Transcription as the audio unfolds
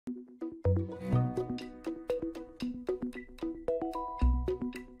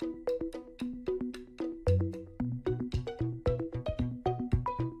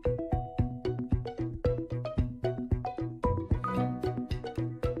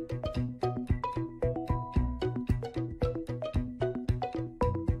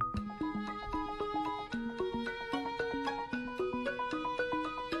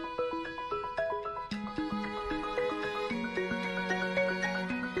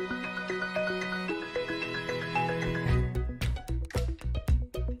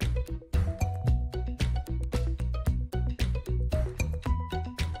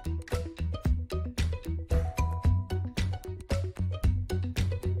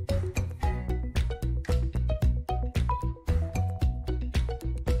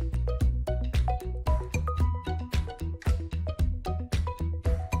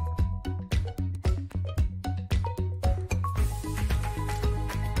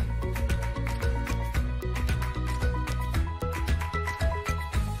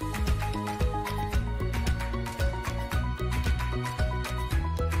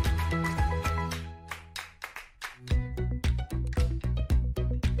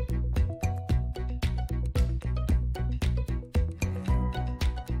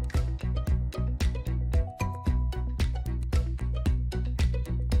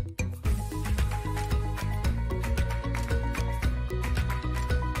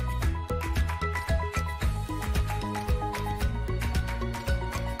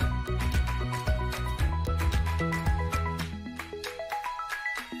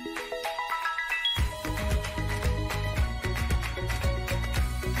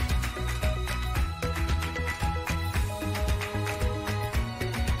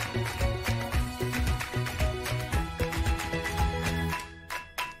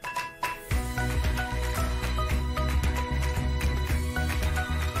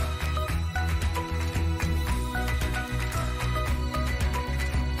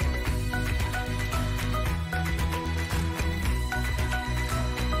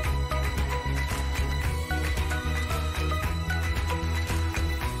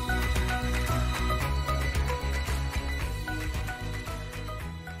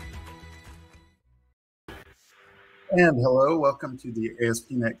And hello, welcome to the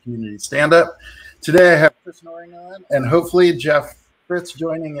ASP.NET Community Stand-Up. Today I have Chris Noring on, and hopefully Jeff Fritz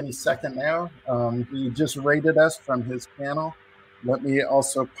joining any second now. He just rated us from his panel. Let me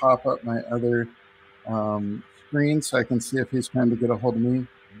also pop up my other screen so I can see if he's trying to get a hold of me.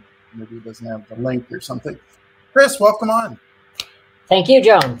 Maybe he doesn't have the link or something. Chris, welcome on. Thank you,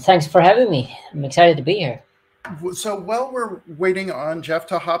 John. Thanks for having me. I'm excited to be here. So while we're waiting on Jeff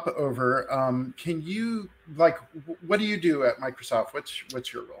to hop over, can you, what do you do at Microsoft?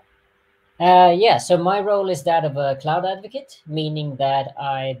 What's your role? Yeah, so my role is that of a cloud advocate, meaning that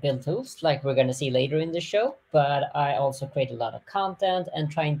I build tools like we're going to see later in the show, but I also create a lot of content and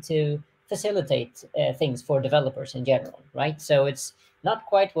trying to facilitate things for developers in general, right? So it's not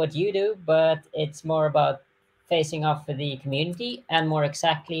quite what you do, but it's more about facing off with the community, and more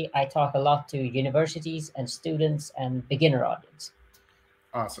exactly, I talk a lot to universities and students and beginner audience.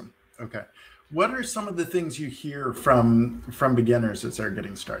 Awesome. Okay. What are some of the things you hear from beginners as they're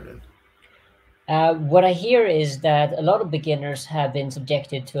getting started? What I hear is that a lot of beginners have been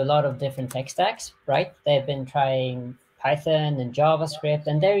subjected to a lot of different tech stacks, right? They've been trying Python and JavaScript,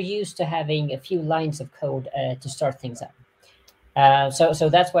 and they're used to having a few lines of code to start things up. So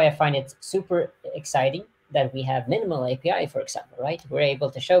that's why I find it super exciting that we have minimal API, for example, right? We're able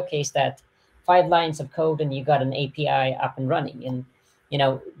to showcase that 5 lines of code and you got an API up and running. And, you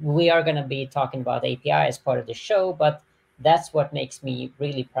know, we are going to be talking about API as part of the show, but that's what makes me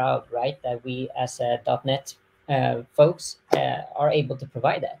really proud, right? That we as a .NET folks are able to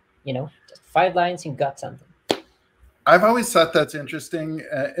provide that, you know, just 5 lines and got something. I've always thought that's interesting,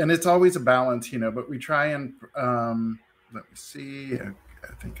 and it's always a balance, you know, but we try and, let me see,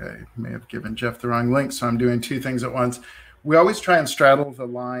 I think I may have given Jeff the wrong link, so I'm doing 2 things at once. We always try and straddle the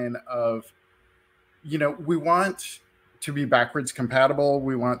line of, you know, we want to be backwards compatible.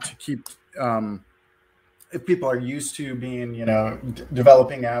 We want to keep, if people are used to being, you know,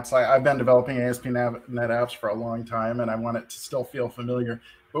 developing apps, I've been developing ASP.NET apps for a long time, and I want it to still feel familiar,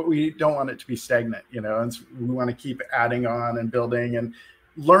 but we don't want it to be stagnant, you know, and we want to keep adding on and building and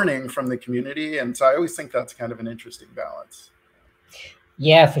learning from the community. And so I always think that's kind of an interesting balance.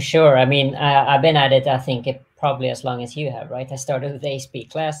 Yeah, for sure. I mean, I've been at it, I think, probably as long as you have, right? I started with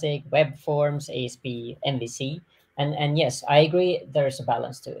ASP Classic, Web Forms, ASP MVC. And yes, I agree there's a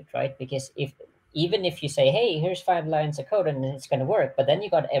balance to it, right? Because even if you say, hey, here's 5 lines of code and it's going to work, but then you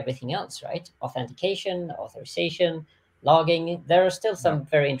got everything else, right? Authentication, authorization, logging. There are still some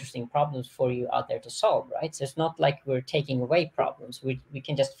very interesting problems for you out there to solve, right? So it's not like we're taking away problems. We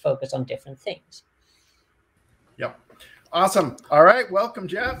can just focus on different things. Yep. Awesome. All right. Welcome,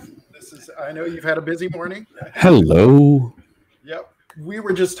 Jeff. I know you've had a busy morning. Hello. Yep. We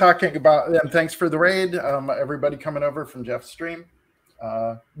were just talking about, and thanks for the raid, everybody coming over from Jeff's stream.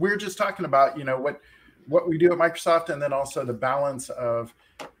 We're just talking about, you know, what we do at Microsoft, and then also the balance of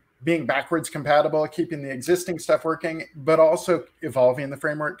being backwards compatible, keeping the existing stuff working, but also evolving the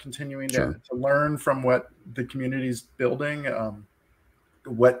framework, continuing to learn from what the community's building,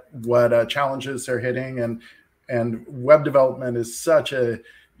 what challenges they're hitting, and web development is such a,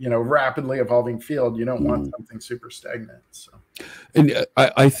 you know, rapidly evolving field. You don't want something super stagnant. So, and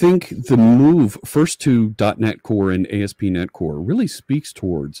I think the move first to .NET Core and ASP.NET Core really speaks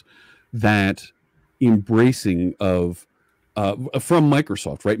towards that embracing of from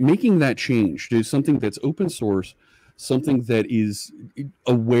Microsoft, right? Making that change to something that's open source, something that is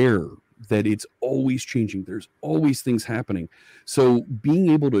aware that it's always changing. There's always things happening. So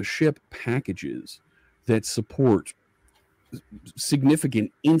being able to ship packages that support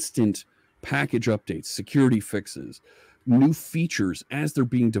significant instant package updates, security fixes, new features as they're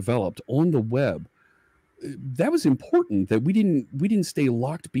being developed on the web, that was important, that we didn't stay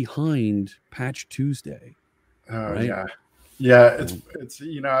locked behind Patch Tuesday. Right? Yeah, it's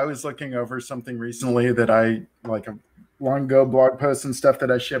you know, I was looking over something recently that I, like a long ago blog post and stuff that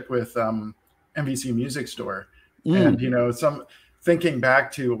I ship with MVC Music Store, and you know, thinking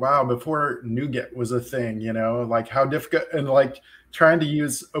back to, wow, before NuGet was a thing, you know, like how difficult, and like trying to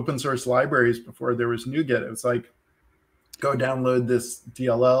use open source libraries before there was NuGet. It was like, go download this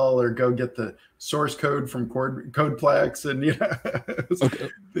DLL or go get the source code from Codeplex, and you know. Okay.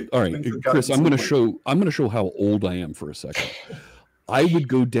 All right, Chris, I'm going to show how old I am for a second. I would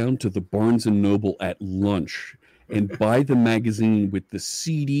go down to the Barnes and Noble at lunch and buy the magazine with the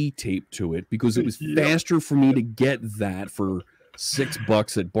CD taped to it, because it was faster for me to get that for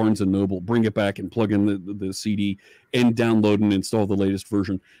 $6 at Barnes and Noble, bring it back and plug in the CD and download and install the latest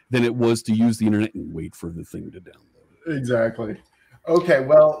version than it was to use the internet and wait for the thing to download. Exactly. Okay,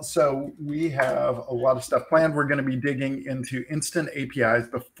 well, so we have a lot of stuff planned. We're going to be digging into instant APIs.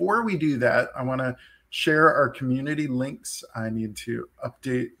 Before we do that, I want to share our community links. I need to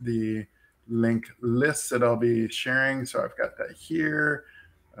update the link list that I'll be sharing. So I've got that here.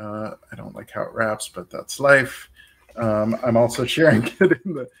 I don't like how it wraps, but that's life. I'm also sharing it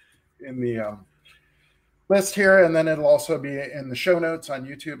in the list here, and then it'll also be in the show notes on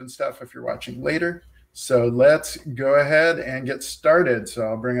YouTube and stuff if you're watching later. So let's go ahead and get started. So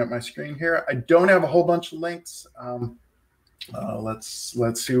I'll bring up my screen here. I don't have a whole bunch of links.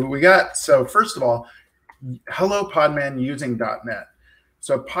 Let's see what we got. So first of all, hello Podman using .NET.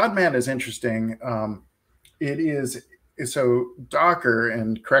 So Podman is interesting. It is so Docker,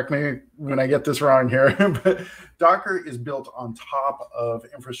 and correct me when I get this wrong here, but Docker is built on top of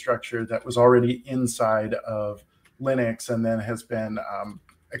infrastructure that was already inside of Linux and then has been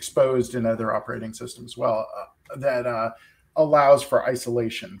exposed in other operating systems as well, that allows for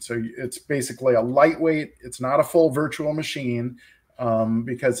isolation. So it's basically a lightweight, it's not a full virtual machine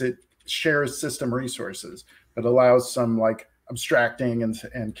because it shares system resources, but allows some like abstracting and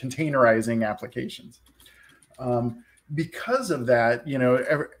containerizing applications. Because of that, you know,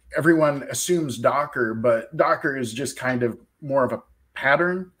 everyone assumes Docker, but Docker is just kind of more of a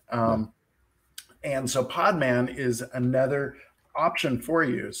pattern. And so Podman is another option for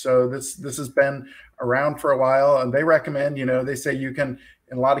you. So this has been around for a while, and they recommend, you know, they say you can,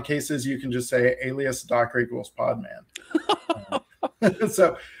 in a lot of cases, you can just say alias Docker equals Podman.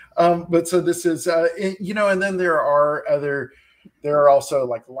 So, but so this is, you know, and then there are also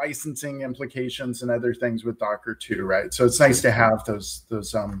like licensing implications and other things with Docker too, right? So it's nice to have those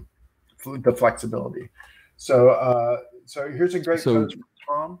the flexibility. So so here's a great post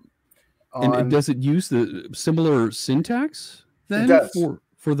from Tom. And does it use the similar syntax then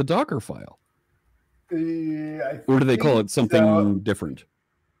for the Docker file? Or do they call it something different?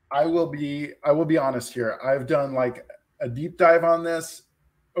 I will be honest here. I've done like a deep dive on this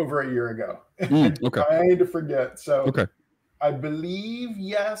over a year ago. Okay. I need to forget. So okay. I believe,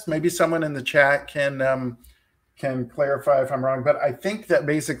 yes, maybe someone in the chat can clarify if I'm wrong, but I think that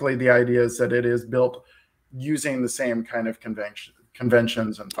basically the idea is that it is built using the same kind of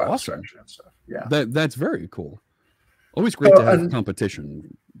conventions and file structure and stuff. Yeah, that's very cool. Always great to have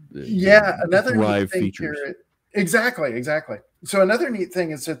competition. Yeah, another neat thing features. Here, exactly. So another neat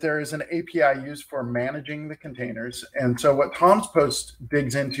thing is that there is an API used for managing the containers, and so what Tom's post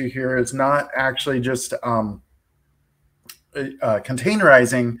digs into here is not actually just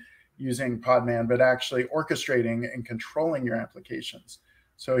containerizing using Podman, but actually orchestrating and controlling your applications.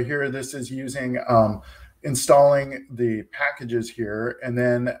 So here, this is using installing the packages here, and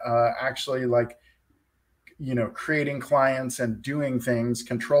then actually like, you know, creating clients and doing things,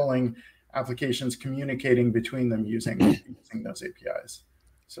 controlling applications, communicating between them using those APIs.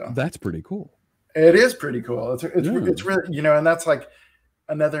 So that's pretty cool. It is pretty cool. It's really, you know, and that's like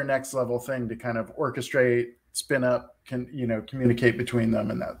another next level thing to kind of orchestrate, spin up, you know, communicate between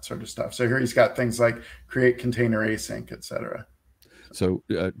them and that sort of stuff. So here he's got things like create container async, etc. So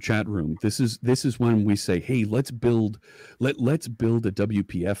chat room, this is when we say, hey, let's build a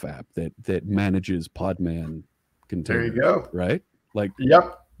WPF app that manages Podman containers. There you go. Right? Like,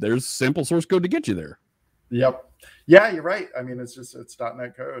 yep. There's sample source code to get you there. Yep. Yeah, you're right. I mean, it's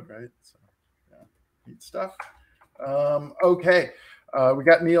 .NET code, right? So yeah, neat stuff. Okay. We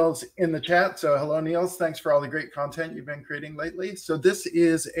got Niels in the chat. So hello, Niels. Thanks for all the great content you've been creating lately. So this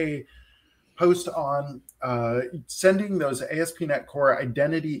is a post on sending those ASP.NET Core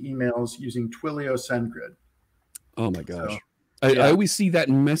identity emails using Twilio SendGrid. Oh my gosh. So, I always see that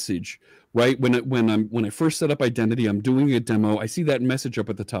message, right? When I first set up identity, I'm doing a demo. I see that message up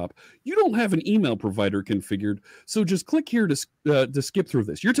at the top. You don't have an email provider configured, so just click here to skip through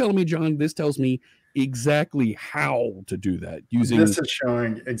this. You're telling me, John, this tells me exactly how to do that using this is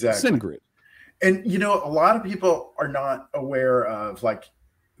showing exactly SendGrid. And you know, a lot of people are not aware of, like,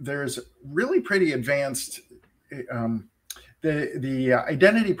 there's really pretty advanced the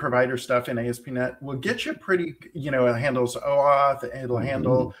identity provider stuff in ASP.NET will get you pretty, you know, it handles OAuth, it'll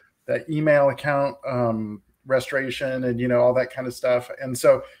handle that email account restoration and, you know, all that kind of stuff. And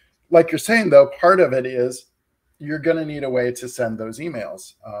so, like you're saying, though, part of it is you're going to need a way to send those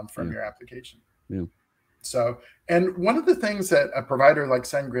emails from your application. Yeah. So, and one of the things that a provider like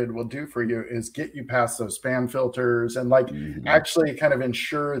SendGrid will do for you is get you past those spam filters and like actually kind of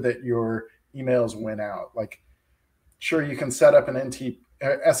ensure that your emails went out. Like, sure, you can set up an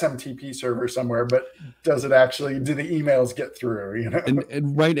SMTP server somewhere, but do the emails get through, you know?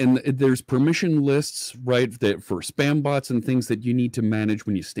 And right, and there's permission lists, right, that for spam bots and things that you need to manage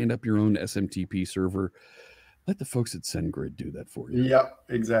when you stand up your own SMTP server. Let the folks at SendGrid do that for you. Yep,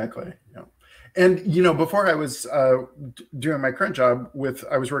 exactly. Yep. And, you know, before I was doing my current job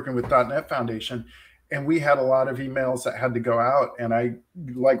I was working with .NET Foundation, and we had a lot of emails that had to go out, and I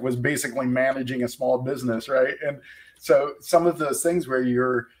like was basically managing a small business, right? And so some of those things where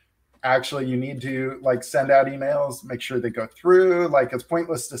you're actually, you need to like send out emails, make sure they go through. Like it's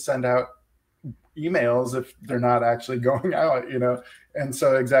pointless to send out emails if they're not actually going out, you know? And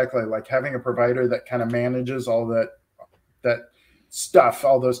so exactly, like having a provider that kind of manages all that stuff,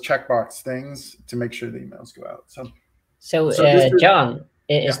 all those checkbox things to make sure the emails go out. So John,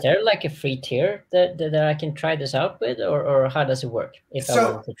 is there like a free tier that I can try this out with, or how does it work if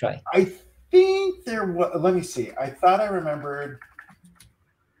I wanted to try? I think there was, let me see. I thought I remembered.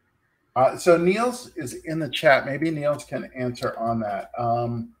 So Niels is in the chat. Maybe Niels can answer on that.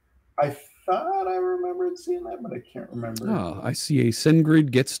 I thought I remembered seeing that, but I can't remember. Oh, I see a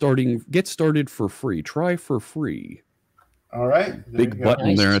SendGrid get started for free. Try for free. All right. Big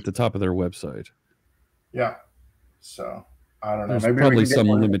button there at the top of their website. Yeah. So I don't know. There's maybe probably some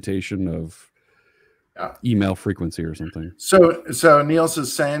limitation of email frequency or something. So Niels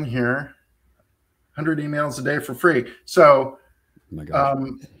is saying here, 100 emails a day for free. So oh my gosh.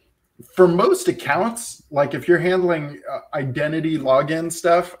 For most accounts, like if you're handling identity login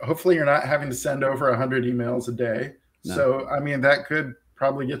stuff, hopefully you're not having to send over 100 emails a day. No. So, I mean, that could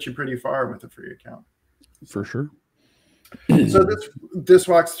probably get you pretty far with a free account. For sure. So this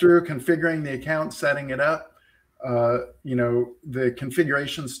walks through configuring the account, setting it up, you know, the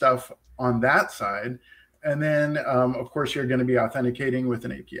configuration stuff on that side. And then, of course, you're going to be authenticating with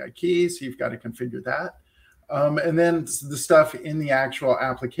an API key. So you've got to configure that. And then the stuff in the actual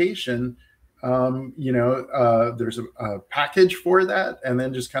application, you know, there's a package for that, and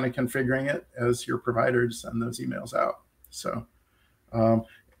then just kind of configuring it as your provider to send those emails out. So,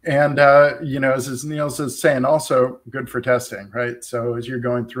 you know, as Niels is saying, also good for testing, right? So as you're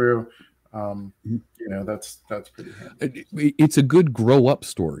going through, you know, that's pretty handy. It's a good grow up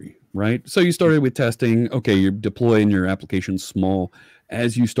story, right? So you started with testing. Okay, you're deploying your application small.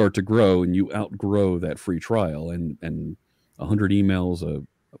 As you start to grow and you outgrow that free trial, and 100 emails a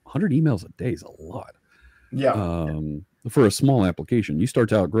day is a lot. Yeah. For a small application, you start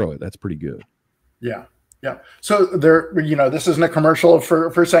to outgrow it. That's pretty good. Yeah. Yeah. So there, you know, this isn't a commercial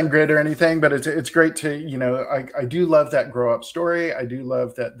for SendGrid or anything, but it's great to, you know, I do love that grow up story. I do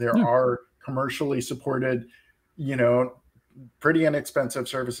love that there are commercially supported, you know, pretty inexpensive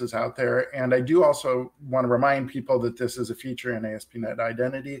services out there. And I do also want to remind people that this is a feature in ASP.NET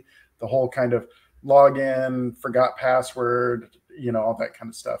Identity. The whole kind of login, forgot password, you know, all that kind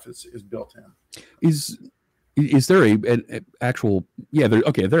of stuff is built in. Is there an actual,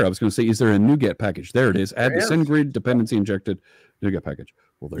 there I was going to say, is there a NuGet package? There it is. Add the SendGrid dependency injected NuGet package.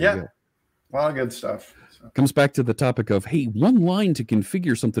 Well, there you go. A lot of good stuff. So. Comes back to the topic of, hey, one line to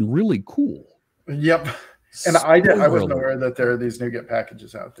configure something really cool. Yep. And I wasn't aware that there are these NuGet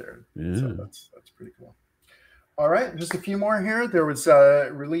packages out there. Yeah. So that's pretty cool. All right, just a few more here. There was a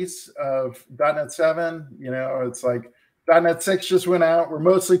release of .NET 7. You know, it's like .NET 6 just went out. We're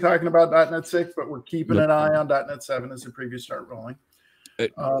mostly talking about .NET 6, but we're keeping an eye on .NET 7 as the previews start rolling.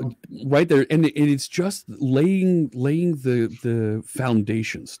 Right there, and it's just laying the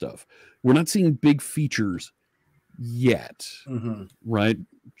foundation stuff. We're not seeing big features yet, right?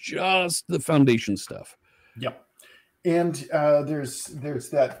 Just the foundation stuff. Yep. And there's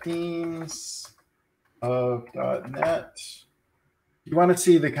that themes of .NET. You want to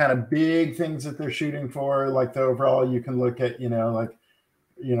see the kind of big things that they're shooting for, like the overall, you can look at, runtime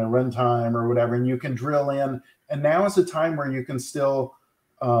or whatever, and you can drill in. And now is a time where you can still,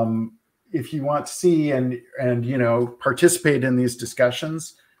 if you want to see and participate in these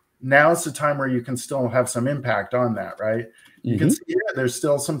discussions, now is the time where you can still have some impact on that, right? You can see there's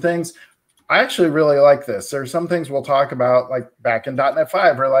still some things. I actually really like this. There are some things we'll talk about, like back in .NET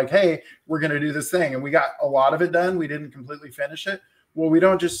 5, we're like, hey, we're going to do this thing. And we got a lot of it done. We didn't completely finish it. Well, we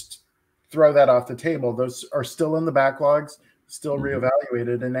don't just throw that off the table. Those are still in the backlogs, still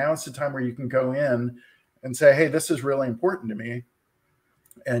reevaluated. And now it's the time where you can go in and say, hey, this is really important to me.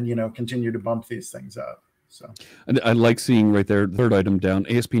 And, continue to bump these things up. So and I like seeing right there, third item down,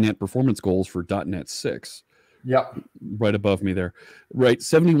 ASP.NET performance goals for .NET 6. Yep. Right above me there. Right.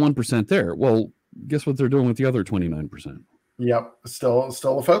 71% there. Well, guess what they're doing with the other 29%? Yep. Still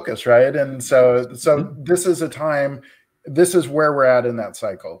a focus, right? And so this is a time, this is where we're at in that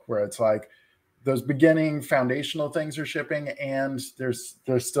cycle, where it's like those beginning foundational things are shipping, and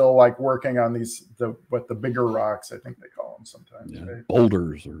they're still like working on these, the bigger rocks, I think they call them sometimes. Yeah. Right?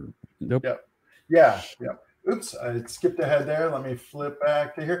 Boulders or Yep. Yeah. Oops, I skipped ahead there. Let me flip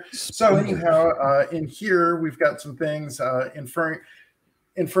back to here. So anyhow, in here, we've got some things, inferring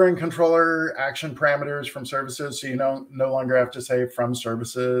controller action parameters from services. So you no longer have to say from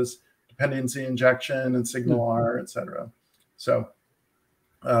services, dependency injection and SignalR, et cetera. So,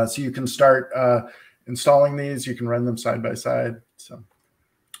 so you can start installing these. You can run them side by side. So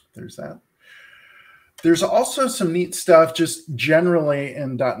there's that. There's also some neat stuff just generally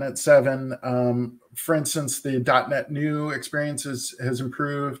in .NET 7. For instance, the .NET New experience has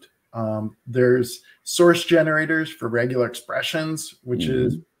improved. There's source generators for regular expressions, which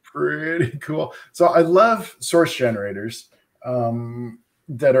is pretty cool. So I love source generators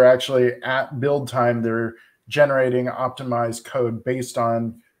that are actually at build time. They're generating optimized code based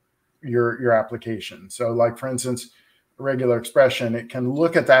on your application. So like, for instance, a regular expression, it can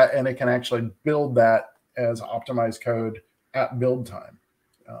look at that and it can actually build that as optimized code at build time.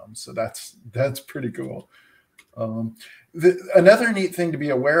 So that's pretty cool. Another neat thing to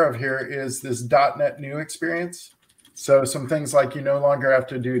be aware of here is this .NET New experience. So some things like you no longer have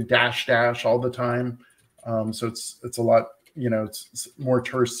to do -- all the time. So it's a lot, it's more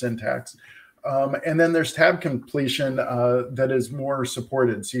terse syntax. And then there's tab completion that is more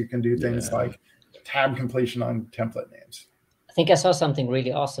supported. So you can do things like tab completion on template names. I think I saw something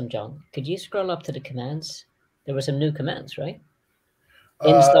really awesome, John. Could you scroll up to the commands? There were some new commands, right?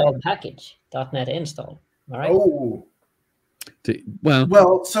 Install package, .NET install. All right. Oh,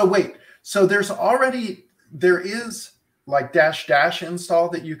 well. So wait. So there is like -- install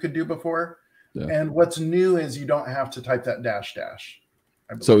that you could do before, and what's new is you don't have to type that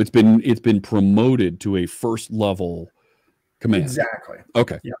 -- So it's been promoted to a first level command. Exactly.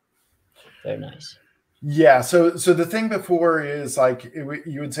 Okay. Yeah. Very nice. Yeah. So the thing before is like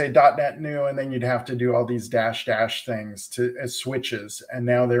you would say .NET New, and then you'd have to do all these -- things as switches, and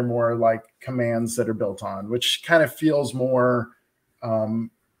now they're more like commands that are built on, which kind of feels more,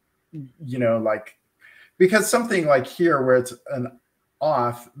 like, because something like here where it's an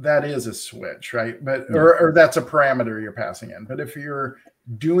auth, that is a switch, right? But or that's a parameter you're passing in. But if you're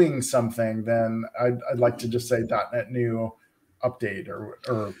doing something, then I'd like to just say .NET New update or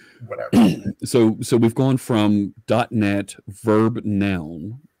whatever. So we've gone from .NET verb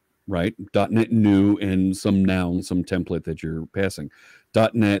noun, right? .NET New and some noun, some template that you're passing.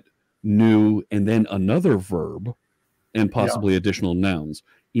 .NET New and then another verb and possibly additional nouns.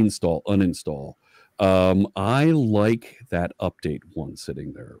 Install, uninstall. I like that update one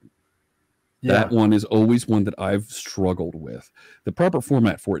sitting there. That one is always one that I've struggled with. The proper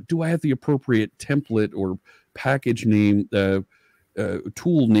format for it. Do I have the appropriate template or package name,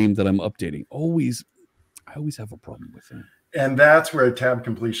 tool name that I'm updating? I always have a problem with that. And that's where tab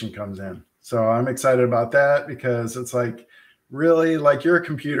completion comes in. So I'm excited about that because it's like, really, like, you're a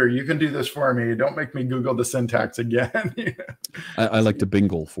computer. You can do this for me. Don't make me Google the syntax again. I like to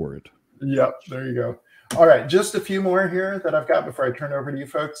bingle for it. Yep, there you go. All right, just a few more here that I've got before I turn over to you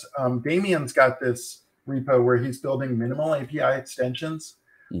folks. Damien's got this repo where he's building minimal API extensions.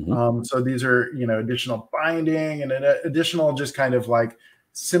 So these are, additional binding and additional just kind of like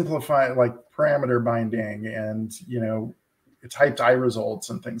simplify, like parameter binding and, typed iResults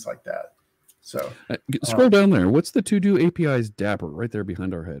and things like that. So scroll down there. What's the to-do APIs Dapper right there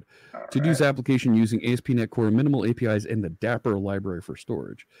behind our head? To-do's application using ASP.NET Core minimal APIs and the Dapper library for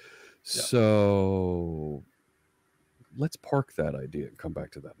storage. So let's park that idea and come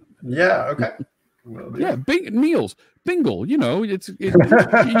back to that in a minute. Yeah. Okay. Meals, Bingle. You use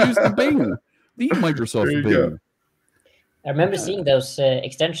the Bing, the Microsoft Bing. Go. I remember seeing those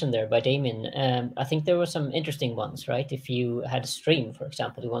extension there by Damien. I think there were some interesting ones, right? If you had a stream, for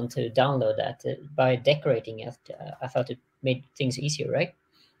example, you want to download that by decorating it. I thought it made things easier, right?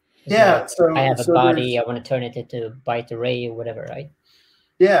 Yeah. So I have a body. I want to turn it into byte array or whatever, right?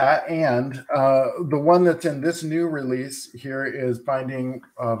 Yeah, and the one that's in this new release here is binding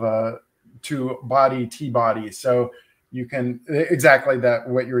of to body t-body. So you can exactly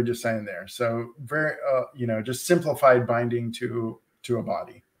what you were just saying there. So very just simplified binding to a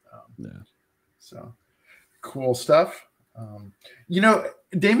body. So cool stuff.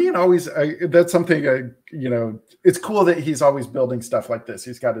 Damien always that's something it's cool that he's always building stuff like this.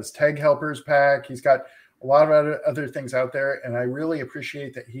 He's got his tag helpers pack. He's got a lot of other things out there, and I really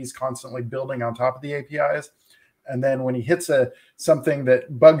appreciate that he's constantly building on top of the APIs. And then when he hits something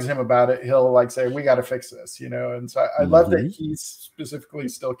that bugs him about it, he'll like say, "We got to fix this," And so I love that he's specifically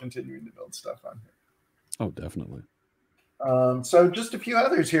still continuing to build stuff on here. Oh, definitely. So just a few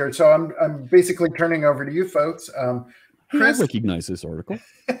others here. So I'm basically turning over to you folks. Chris, I recognize this article.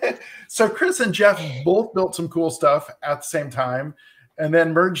 So Chris and Jeff both built some cool stuff at the same time, and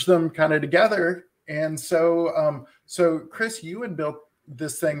then merged them kind of together. And so, Chris, you had built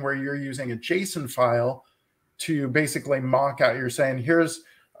this thing where you're using a JSON file to basically mock out. You're saying, here's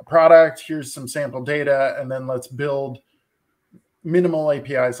a product, here's some sample data, and then let's build minimal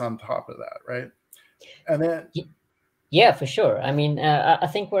APIs on top of that, right? And then yeah, for sure. I mean, I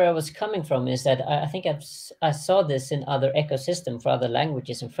think where I was coming from is that I think I saw this in other ecosystem for other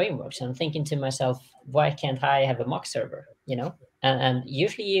languages and frameworks. And I'm thinking to myself, why can't I have a mock server? You know, and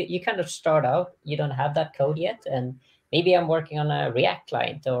usually you kind of start out, you don't have that code yet, and maybe I'm working on a React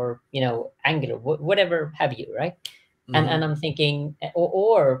client or Angular, whatever have you, right? And I'm thinking,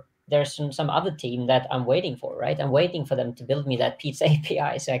 or there's some other team that I'm waiting for, right? I'm waiting for them to build me that pizza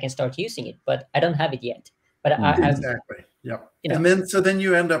API so I can start using it, but I don't have it yet. But exactly. Yep. And then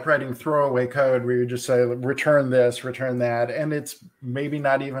you end up writing throwaway code where you just say, return this, return that. And it's maybe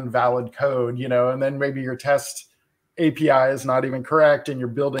not even valid code, and then maybe your test API is not even correct and you're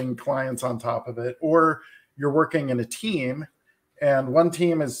building clients on top of it. Or you're working in a team and one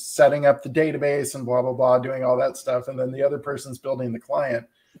team is setting up the database and blah, blah, blah, doing all that stuff. And then the other person's building the client.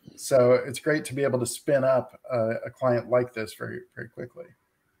 So it's great to be able to spin up a client like this very, very quickly.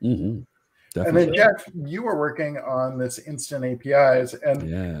 Mm-hmm. Definitely. And then, Jeff, you were working on this instant APIs,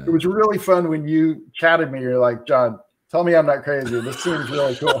 and it was really fun when you chatted me. You're like, John, tell me I'm not crazy. This seems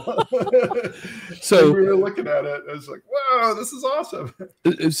really cool. So we were looking at it. I was like, wow, this is awesome.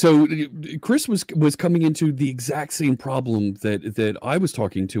 So Chris was coming into the exact same problem that I was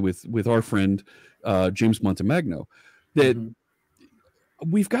talking to with our friend James Montemagno, that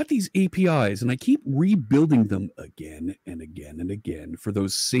we've got these APIs and I keep rebuilding them again and again and again for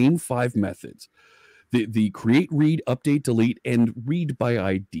those same 5 methods. The create, read, update, delete, and read by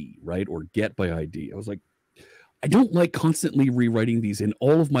ID, right? Or get by ID. I was like, I don't like constantly rewriting these in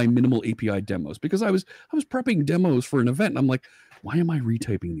all of my minimal API demos, because I was prepping demos for an event and I'm like, why am I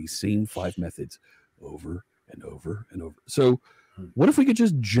retyping these same 5 methods over and over and over? So what if we could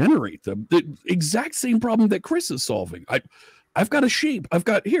just generate them? The exact same problem that Chris is solving. I've got a shape. I've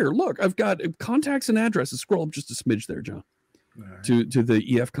got contacts and addresses. Scroll up just a smidge there, John, right, to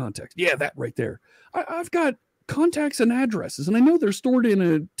the EF context. Yeah, that right there. I've got contacts and addresses, and I know they're stored in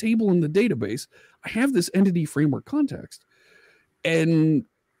a table in the database. I have this entity framework context, and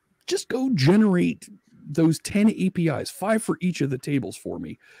just go generate those 10 APIs, 5 for each of the tables for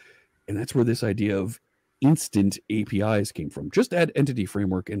me. And that's where this idea of instant APIs came from. Just add entity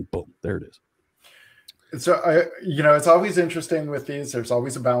framework, and boom, there it is. So, it's always interesting with these. There's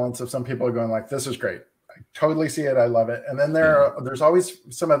always a balance of some people are going like, this is great. I totally see it. I love it. And then there's always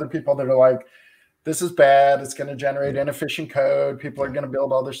some other people that are like, this is bad. It's going to generate inefficient code. People are going to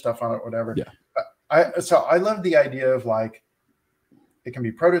build all their stuff on it, whatever. Yeah. So I love the idea of like, it can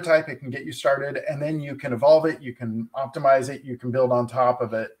be prototype. It can get you started, and then you can evolve it. You can optimize it. You can build on top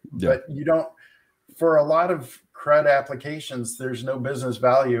of it. Yeah. But you don't, for a lot of CRUD applications, there's no business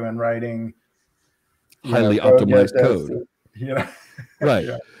value in writing highly optimized code. Right.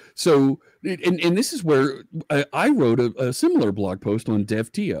 Yeah. So, and this is where I wrote a similar blog post on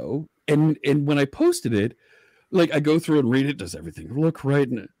DevTO, and when I posted it, like I go through and read it, does everything look right?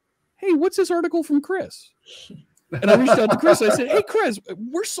 And hey, what's this article from Chris? And I reached out to Chris. I said, hey, Chris,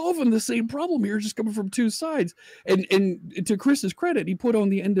 we're solving the same problem here, just coming from 2 sides. And to Chris's credit, he put on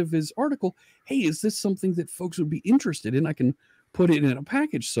the end of his article, hey, is this something that folks would be interested in? I can put it in a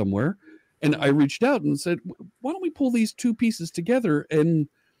package somewhere. And I reached out and said, why don't we pull these 2 pieces together and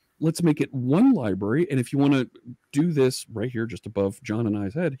let's make it one library. And if you want to do this right here, just above John and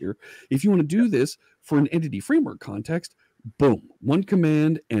I's head here, if you want to do this for an entity framework context, boom, one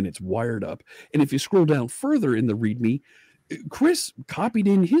command and it's wired up. And if you scroll down further in the README, Chris copied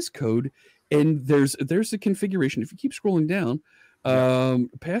in his code, and there's the configuration. If you keep scrolling down,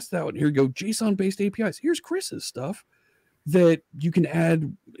 past that one, here you go, JSON-based APIs. Here's Chris's stuff that you can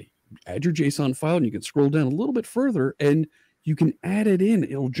add your JSON file, and you can scroll down a little bit further and you can add it in.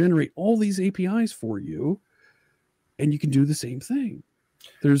 It'll generate all these APIs for you, and you can do the same thing.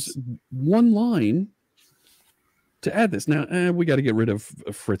 There's one line to add this. Now, we got to get rid of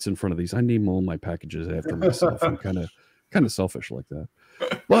Fritz in front of these. I name all my packages after myself. I'm kind of selfish like that.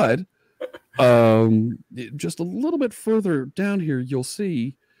 But just a little bit further down here, you'll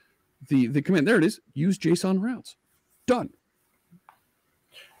see the command. There it is. Use JSON routes. Done.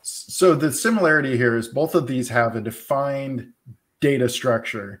 So the similarity here is both of these have a defined data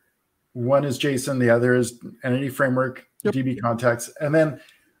structure. One is JSON, the other is entity framework, DbContext, and then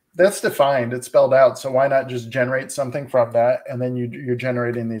that's defined, it's spelled out. So why not just generate something from that, and then you're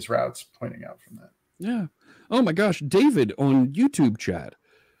generating these routes pointing out from that. Yeah. Oh my gosh, David on YouTube chat.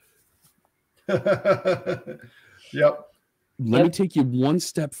 Yep. Let me take you one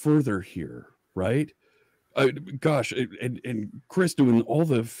step further here, right? Gosh, and Chris doing all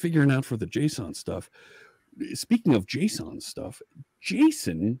the figuring out for the JSON stuff. Speaking of JSON stuff,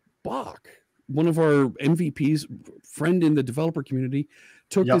 Jason Bach one of our MVPs, friend in the developer community,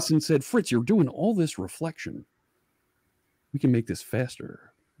 took this and said, Fritz, you're doing all this reflection. We can make this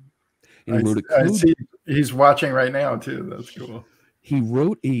faster. And he wrote a code. I see he's watching right now too. That's cool. He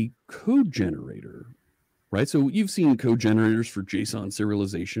wrote a code generator, right? So you've seen code generators for JSON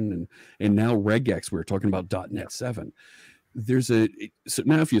serialization and now regex. We're talking about .NET 7. So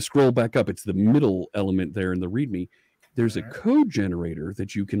now if you scroll back up, it's the middle element there in the README. There's a code generator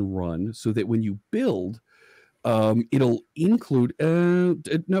that you can run so that when you build, it'll include.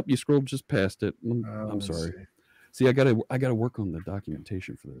 Nope, you scrolled just past it. I'm sorry. See, I gotta work on the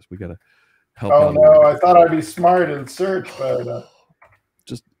documentation for this. We gotta help. Oh no, I thought I'd be smart and search, but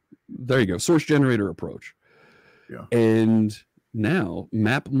just there you go. Source generator approach. Yeah. And now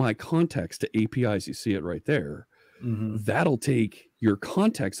map my context to APIs. You see it right there. That'll take your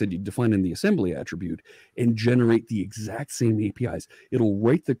context that you define in the assembly attribute and generate the exact same APIs. It'll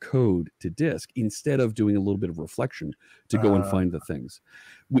write the code to disk instead of doing a little bit of reflection to go and find the things.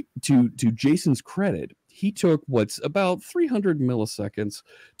 To Jason's credit, he took what's about 300 milliseconds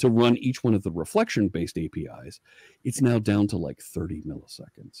to run each one of the reflection-based APIs. It's now down to like 30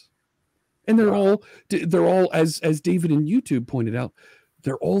 milliseconds. And they're all as David in YouTube pointed out,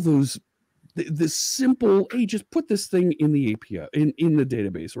 they're all those this simple, hey, just put this thing in the API in the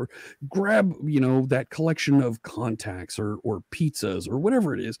database, or grab that collection of contacts or pizzas or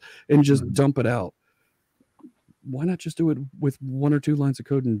whatever it is and just dump it out. Why not just do it with 1 or 2 lines of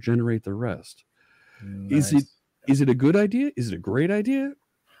code and generate the rest? Nice. Is it a good idea? Is it a great idea?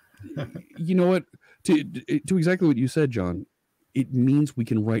 You know what? To exactly what you said, John, it means we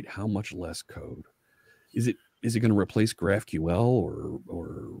can write how much less code. Is it going to replace GraphQL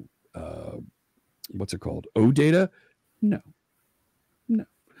or what's it called? OData? No.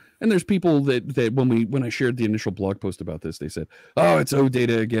 And there's people that when I shared the initial blog post about this, they said, "Oh, it's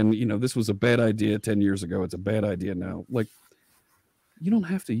OData again. This was a bad idea 10 years ago. It's a bad idea now." Like, you don't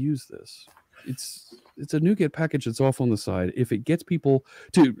have to use this. It's a NuGet package that's off on the side. If it gets people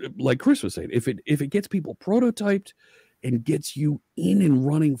to, like Chris was saying, if it gets people prototyped and gets you in and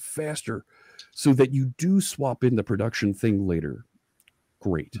running faster, so that you do swap in the production thing later,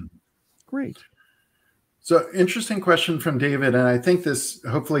 great. So interesting question from David, and I think this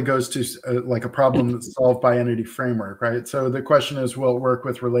hopefully goes to like a problem that's solved by Entity Framework, right? So the question is, will it work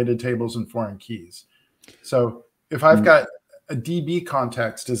with related tables and foreign keys? So if I've got a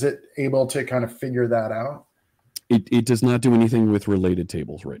DbContext, is it able to kind of figure that out? It does not do anything with related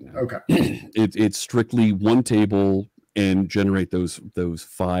tables right now. Okay. It's strictly one table and generate those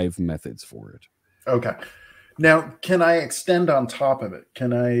 5 methods for it. Okay. Now, can I extend on top of it?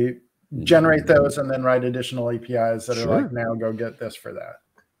 Can I generate those and then write additional APIs that are like, now go get this for that?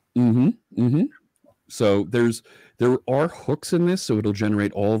 So there are hooks in this, so it'll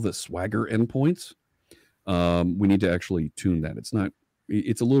generate all the Swagger endpoints. We need to actually tune that.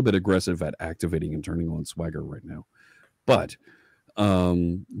 It's a little bit aggressive at activating and turning on Swagger right now, but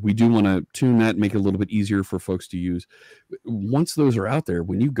we do want to tune that, make it a little bit easier for folks to use. Once those are out there,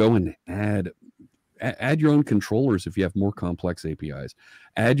 when you go and add your own controllers, if you have more complex APIs,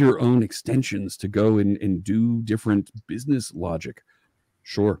 add your own extensions to go and do different business logic.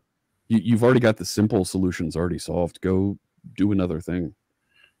 Sure. You've already got the simple solutions already solved. Go do another thing.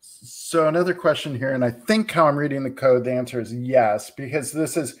 So another question here, and I think how I'm reading the code, the answer is yes, because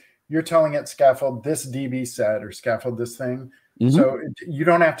you're telling it scaffold this DB set or scaffold this thing. So you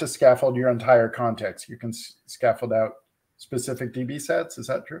don't have to scaffold your entire context. You can scaffold out specific DB sets. Is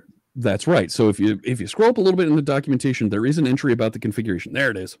that true? That's right. So if you scroll up a little bit in the documentation, there is an entry about the configuration. There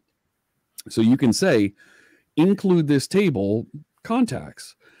it is. So you can say, include this table,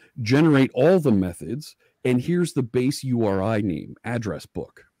 contacts, generate all the methods, and here's the base URI name, address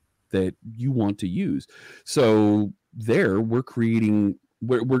book that you want to use. So there we're going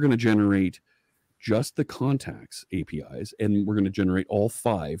to generate just the contacts APIs, and we're going to generate all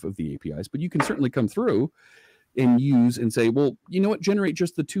 5 of the APIs. But you can certainly come through and use and say, well, you know what, generate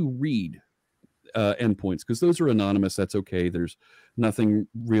just the 2 read endpoints, because those are anonymous. That's okay. There's nothing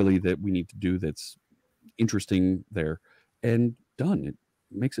really that we need to do that's interesting there. And done. It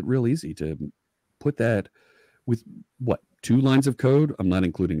makes it real easy to put that with 2 lines of code. I'm not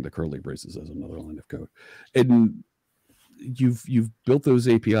including the curly braces as another line of code. And you've built those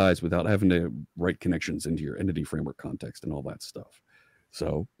APIs without having to write connections into your entity framework context and all that stuff.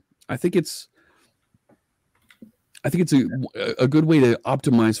 So I think it's a good way to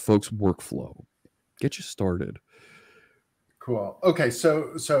optimize folks' workflow. Get you started. Cool. Okay,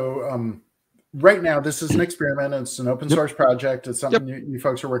 so right now this is an experiment. It's an open source project. It's something you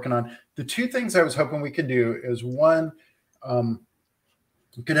folks are working on. The 2 things I was hoping we could do is, one,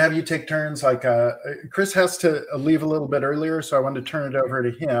 could have you take turns. Like Chris has to leave a little bit earlier, so I wanted to turn it over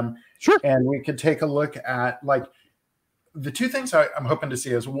to him. Sure. And we could take a look at like the two things I'm hoping to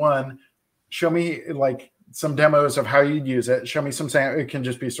see is one, show me like some demos of how you'd use it. Show me some, it can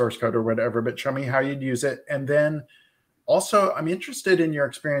just be source code or whatever, but show me how you'd use it. And then also I'm interested in your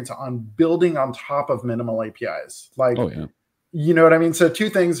experience on building on top of minimal APIs. Like, oh, yeah. You know what I mean? So two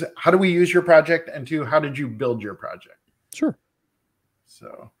things, how do we use your project? And two, how did you build your project? Sure.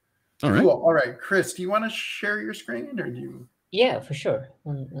 So, all right. Cool. All right, Chris, do you want to share your screen or do you? Yeah, for sure.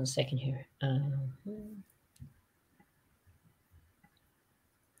 One second here.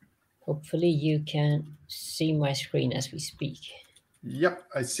 Hopefully you can see my screen as we speak. Yep,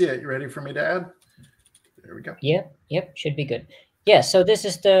 I see it. You ready for me to add? There we go. Yep, should be good. Yeah, so this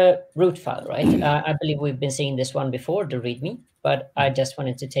is the root file, right? I believe we've been seeing this one before, the README, but I just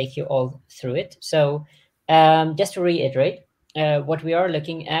wanted to take you all through it. So just to reiterate, what we are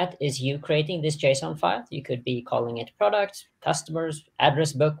looking at is you creating this JSON file. You could be calling it products, customers,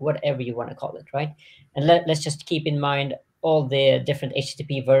 address book, whatever you want to call it, right? And let's just keep in mind all the different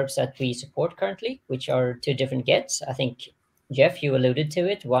HTTP verbs that we support currently, which are 2 different gets. I think, Jeff, you alluded to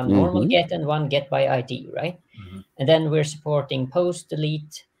it, one normal get and one get by ID, right? And then we're supporting post,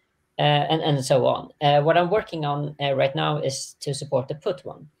 delete, and so on. What I'm working on right now is to support the put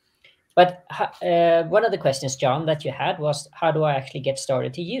one. But one of the questions, John, that you had was, how do I actually get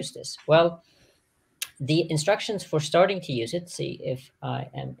started to use this? Well, the instructions for starting to use it, see if I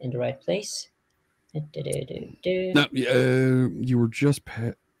am in the right place. No, you were just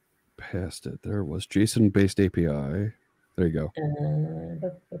past it. There it was, JSON-based API. There you go.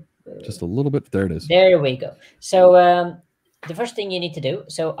 Just a little bit. There it is. There we go. So the first thing you need to do,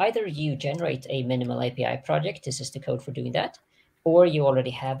 so either you generate a minimal API project, this is the code for doing that, or you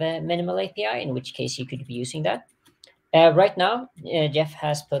already have a minimal API, in which case you could be using that. Right now, Jeff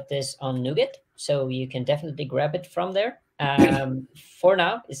has put this on NuGet, so you can definitely grab it from there. For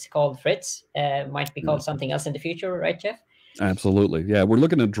now, it's called Fritz. Might be called something else in the future, right, Jeff? Absolutely. Yeah, we're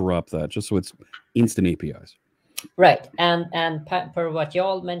looking to drop that just so it's instant APIs. Right, and per what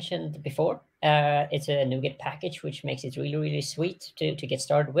y'all mentioned before, it's a NuGet package, which makes it really, really sweet to get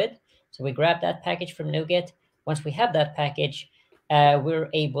started with. So we grab that package from NuGet. Once we have that package, we're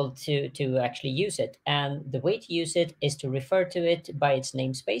able to actually use it. And the way to use it is to refer to it by its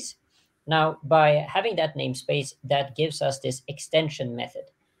namespace. Now, by having that namespace, that gives us this extension method.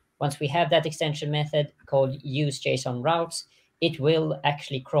 Once we have that extension method called use JSON routes, it will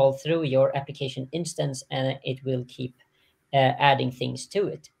actually crawl through your application instance and it will keep adding things to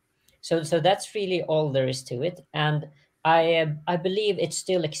it. So that's really all there is to it. And I believe it's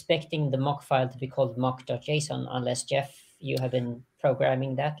still expecting the mock file to be called mock.json, unless, Jeff, you have been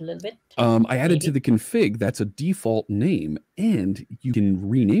programming that a little bit. I added to the config. That's a default name, and you can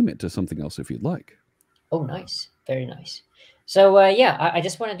rename it to something else if you'd like. Oh, nice. Very nice. So yeah, I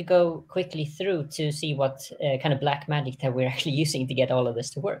just wanted to go quickly through to see what kind of black magic that we're actually using to get all of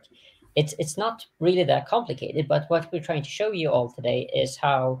this to work. It's not really that complicated, but what we're trying to show you all today is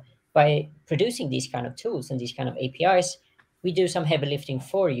how by producing these kind of tools and these kind of APIs, we do some heavy lifting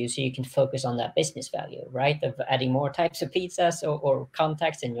for you so you can focus on that business value, right? Of adding more types of pizzas or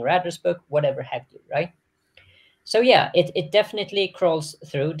contacts in your address book, whatever have you, right? So yeah, it definitely crawls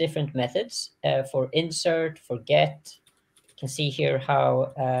through different methods for insert, for get. Can see here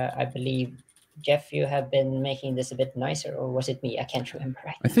how I believe, Jeff, you have been making this a bit nicer, or was it me? I can't remember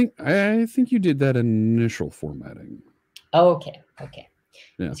right now. I think you did that initial formatting. Oh, okay.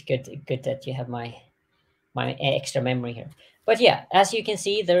 Yeah. It's good that you have my extra memory here. But yeah, as you can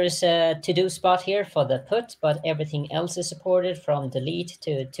see, there is a to-do spot here for the put, but everything else is supported, from delete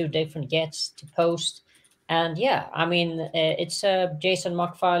to 2 different gets to post. And yeah, I mean, it's a JSON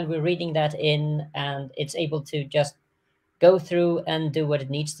mock file. We're reading that in, and it's able to just go through and do what it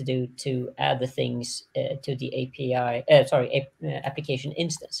needs to do to add the things to the application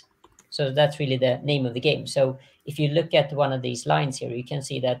instance. So that's really the name of the game. So if you look at one of these lines here, you can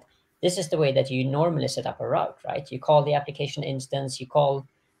see that this is the way that you normally set up a route, right? You call the application instance, you call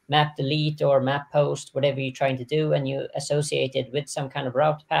map delete or map post, whatever you're trying to do, and you associate it with some kind of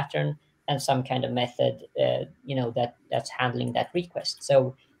route pattern and some kind of method, that's handling that request.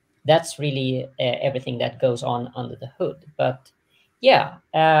 So that's really everything that goes on under the hood. But yeah,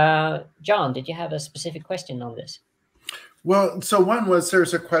 John, did you have a specific question on this? Well, so one was,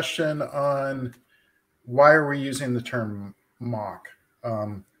 there's a question on why are we using the term mock?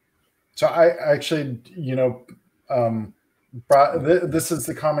 So I actually, this is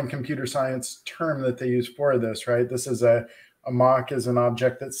the common computer science term that they use for this, right? This is a mock is an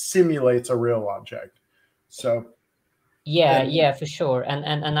object that simulates a real object. So Yeah, yeah, for sure.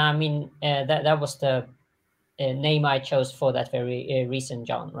 And I mean, that was the name I chose for that very reason,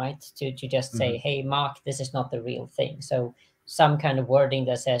 John, right? To just say, hey, Mark, this is not the real thing. So some kind of wording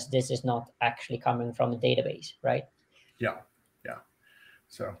that says this is not actually coming from a database, right? Yeah, yeah.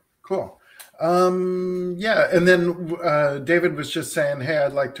 So cool. Yeah, and then David was just saying, hey,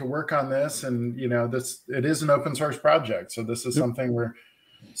 I'd like to work on this, and it is an open source project, so this is something where.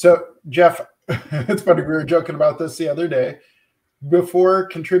 So Jeff, it's funny, we were joking about this the other day. Before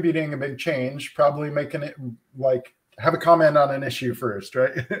contributing a big change, probably making it like have a comment on an issue first,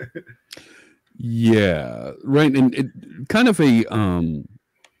 right? Yeah, right. And it kind of a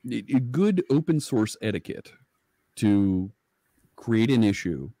good open source etiquette to create an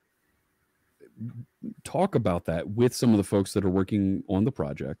issue, talk about that with some of the folks that are working on the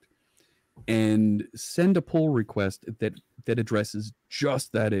project, and send a pull request that addresses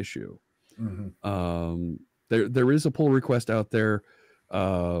just that issue. There is a pull request out there.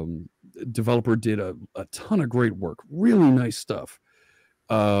 Developer did a ton of great work, really nice stuff,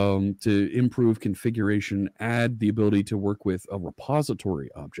 to improve configuration, add the ability to work with a repository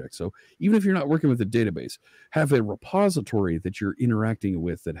object. So even if you're not working with a database, have a repository that you're interacting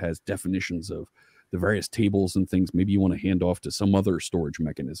with that has definitions of the various tables and things. Maybe you want to hand off to some other storage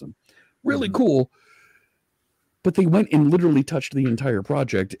mechanism. Really cool. But they went and literally touched the entire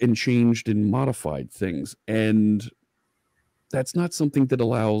project and changed and modified things. And that's not something that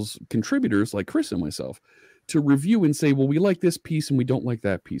allows contributors like Chris and myself to review and say, well, we like this piece and we don't like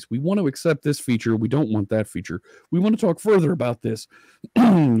that piece. We want to accept this feature. We don't want that feature. We want to talk further about this.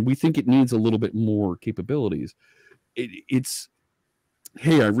 We think it needs a little bit more capabilities. It's,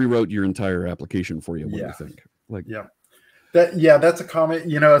 hey, I rewrote your entire application for you. What do you think? Like, that's a comment.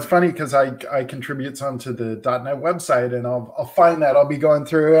 It's funny because I contribute some to the .NET website, and I'll find that I'll be going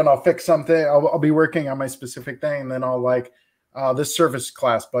through and I'll fix something. I'll be working on my specific thing, and then I'll like, this service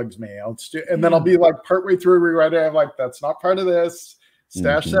class bugs me. And then I'll be like partway through rewriting. I'm like, that's not part of this.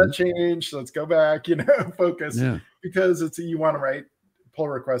 Stash that change. Let's go back. Focus because you want to write pull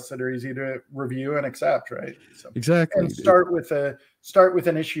requests that are easy to review and accept, right? So, exactly. And start with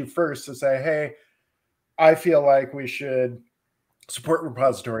an issue first to say, hey, I feel like we should support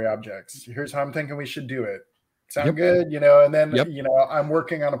repository objects. Here's how I'm thinking we should do it. Sound good? And then, I'm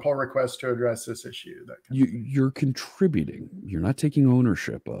working on a pull request to address this issue. You're contributing. You're not taking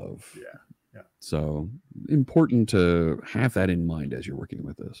ownership of. Yeah. So important to have that in mind as you're working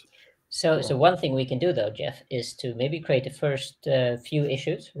with this. So one thing we can do, though, Jeff, is to maybe create the first few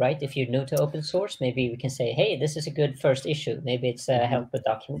issues, right? If you're new to open source, maybe we can say, hey, this is a good first issue. Maybe it's help with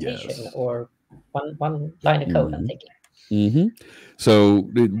documentation or one line of code, I'm thinking. So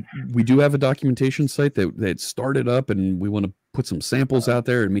we do have a documentation site that started up, and we want to put some samples out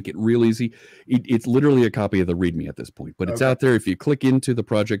there and make it real easy. It's literally a copy of the README at this point, but it's out there. If you click into the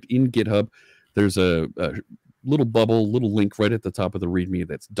project in GitHub, there's a little little link right at the top of the README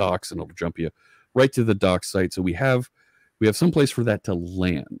that's docs, and it'll jump you right to the docs site. So we have some place for that to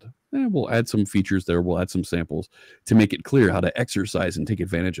land. And we'll add some features there. We'll add some samples to make it clear how to exercise and take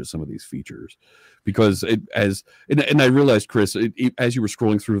advantage of some of these features. Because and I realized, Chris, as you were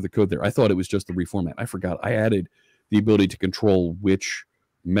scrolling through the code there, I thought it was just the reformat. I forgot. I added the ability to control which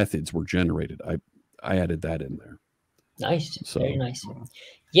methods were generated. I added that in there. Nice. Very nice.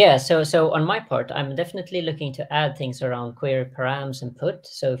 Yeah, so on my part, I'm definitely looking to add things around query params and put.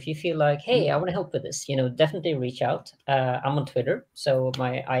 So if you feel like, hey, I want to help with this, definitely reach out. I'm on Twitter, so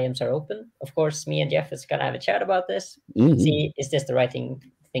my IMs are open. Of course, me and Jeff is going to have a chat about this. See, is this the right thing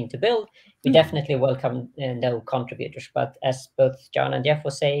to build? We definitely welcome no contributors. But as both John and Jeff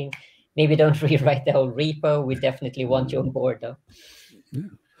were saying, maybe don't rewrite the whole repo. We definitely want you on board, though. Yeah.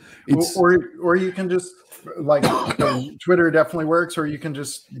 Or you can just like Twitter definitely works, or you can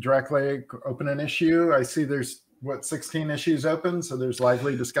just directly open an issue. I see there's 16 issues open, so there's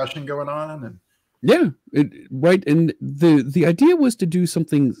lively discussion going on. And right. And the idea was to do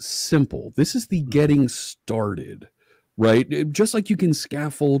something simple. This is the getting started, right? Just like you can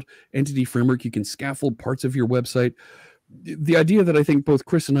scaffold Entity Framework, you can scaffold parts of your website. The idea that I think both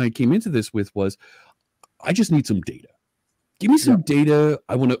Chris and I came into this with was, I just need some data. Give me some data.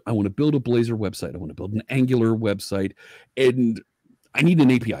 I want to build a Blazor website. I want to build an Angular website, and I need an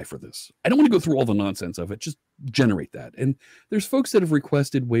API for this. I don't want to go through all the nonsense of it. Just generate that. And there's folks that have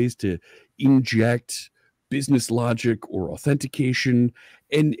requested ways to inject business logic or authentication.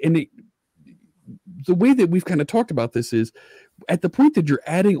 And the way that we've kind of talked about this is, at the point that you're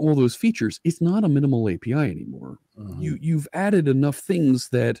adding all those features, it's not a minimal API anymore. You've added enough things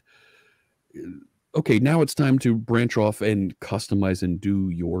that, okay, now it's time to branch off and customize and do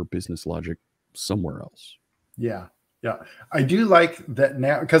your business logic somewhere else. Yeah. Yeah, I do like that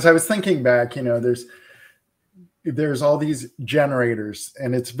now, because I was thinking back, you know, there's all these generators,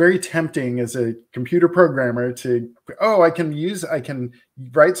 and it's very tempting as a computer programmer to, oh, I can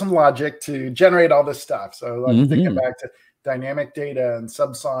write some logic to generate all this stuff. So I'm thinking back to dynamic data and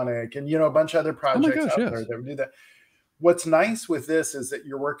subsonic and, you know, a bunch of other projects out there that would do that. What's nice with this is that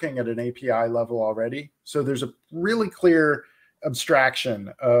you're working at an API level already. So there's a really clear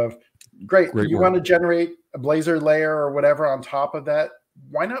abstraction of, great you want to generate a Blazor layer or whatever on top of that.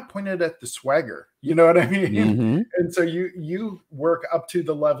 Why not point it at the Swagger? You know what I mean? And so you work up to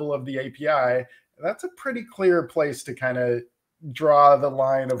the level of the API. That's a pretty clear place to kind of draw the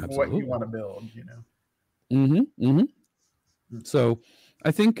line of what you want to build, you know? So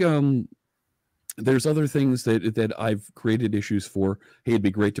I think there's other things that I've created issues for. Hey, it'd be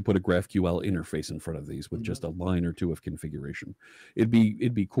great to put a GraphQL interface in front of these with just a line or two of configuration. It'd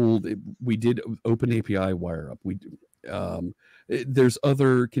be cool. We did Open API wire up. There's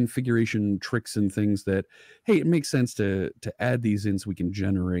other configuration tricks and things that, hey, it makes sense to add these in so we can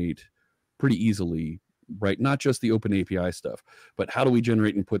generate pretty easily, right? Not just the Open API stuff, but how do we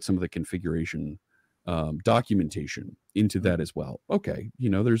generate and put some of the configuration documentation into that as well? Okay, you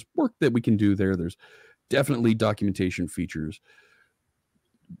know, there's work that we can do there. There's definitely documentation features.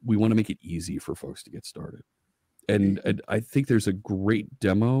 We want to make it easy for folks to get started. And I think there's a great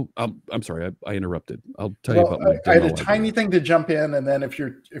demo. I'm sorry, I interrupted. I'll tell you about my demo. I had a tiny thing to jump in, and then if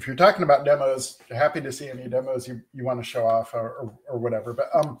you're talking about demos, happy to see any demos you want to show off or whatever. But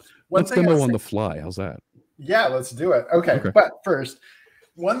let's demo on the fly. How's that? Yeah, let's do it. Okay. But first,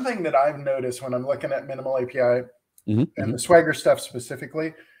 one thing that I've noticed when I'm looking at minimal API and the Swagger stuff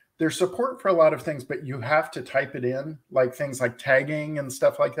specifically, there's support for a lot of things, but you have to type it in, like things like tagging and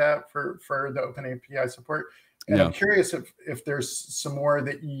stuff like that for the Open API support. And I'm curious if there's some more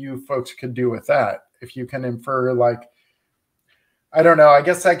that you folks could do with that. If you can infer, like, I don't know, I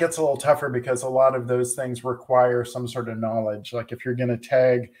guess that gets a little tougher because a lot of those things require some sort of knowledge. Like if you're going to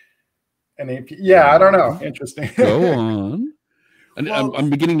tag an API, I don't know. Interesting. Go on. And well, I'm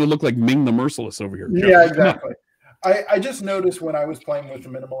beginning to look like Ming the Merciless over here. Yeah, exactly. I just noticed when I was playing with the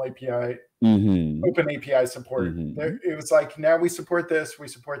minimal API, Open API support, it was like, now we support this, we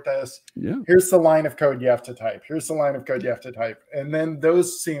support this. Yeah. Here's the line of code you have to type. Here's the line of code you have to type. And then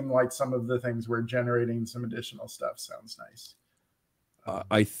those seem like some of the things where generating some additional stuff sounds nice.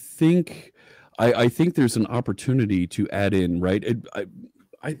 I think there's an opportunity to add in, right?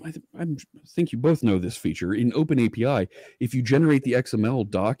 I think you both know this feature. In Open API, if you generate the XML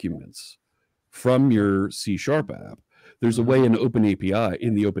documents from your C# app, there's a way in the Open API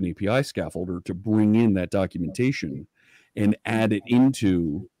scaffolder to bring in that documentation and add it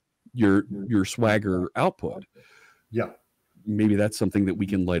into your Swagger output. Yeah. Maybe that's something that we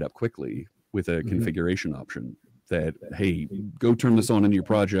can light up quickly with a configuration option that, hey, go turn this on in your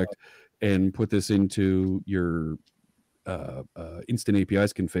project and put this into your instant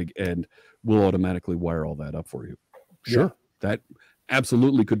APIs config, and we'll automatically wire all that up for you. Sure. That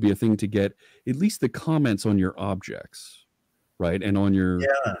absolutely could be a thing to get at least the comments on your objects, right? And on your,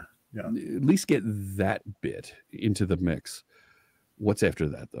 at least get that bit into the mix. What's after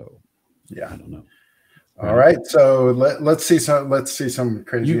that though? Yeah. I don't know. All right. So let's see some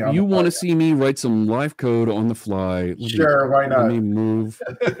crazy. You want to see me write some live code on the fly. Why not? Let me move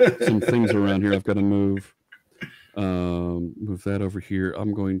some things around here. I've got to move that over here.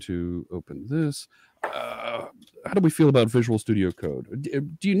 I'm going to open this. How do we feel about Visual Studio Code?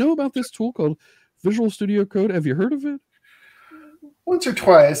 Do you know about this tool called Visual Studio Code? Have you heard of it? Once or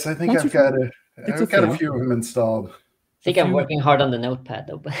twice. I think I've got a few of them installed. I think I'm working hard on the notepad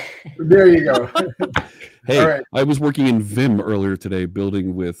though. There you go. Hey, all right. I was working in Vim earlier today,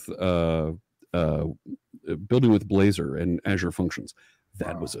 building with Blazor and Azure Functions.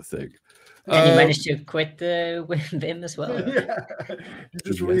 That was a thing. And you managed to quit Vim as well. Yeah, you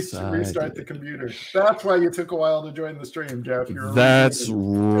just restart the computer. That's why you took a while to join the stream, Jeff. That's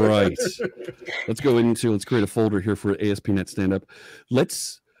right. Let's create a folder here for ASP.NET Standup.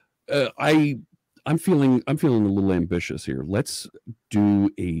 I'm feeling a little ambitious here. Let's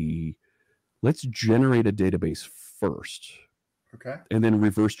generate a database first. Okay. And then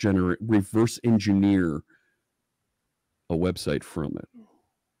reverse engineer a website from it.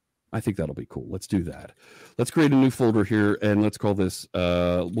 I think that'll be cool. Let's do that. Let's create a new folder here, and let's call this,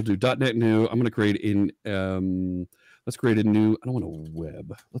 we'll do .NET new. I'm going to create let's create a new, I don't want a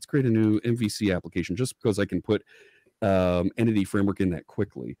web. Let's create a new MVC application just because I can put entity framework in that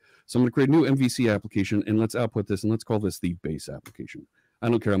quickly. So I'm going to create a new MVC application, and let's output this, and let's call this the base application. I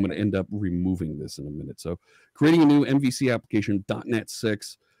don't care. I'm going to end up removing this in a minute. So creating a new MVC application, .NET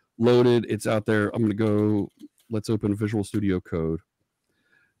 6, loaded. It's out there. I'm going to go let's open Visual Studio Code.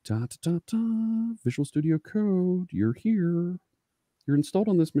 Visual Studio Code, you're here. You're installed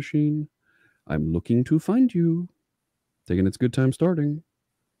on this machine. I'm looking to find you. Taking its good time starting.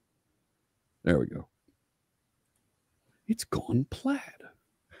 There we go. It's gone plaid.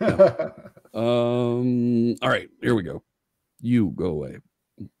 No. All right, here we go. You go away.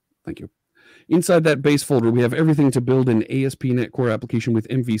 Thank you. Inside that base folder, we have everything to build an ASP.NET Core application with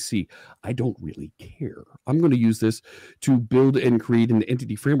MVC. I don't really care. I'm going to use this to build and create an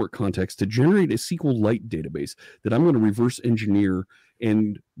entity framework context to generate a SQLite database that I'm going to reverse engineer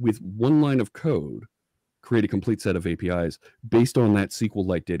and with one line of code, create a complete set of APIs based on that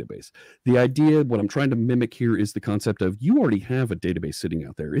SQLite database. The idea, what I'm trying to mimic here is the concept of you already have a database sitting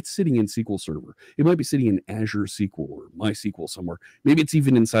out there. It's sitting in SQL Server. It might be sitting in Azure SQL or MySQL somewhere. Maybe it's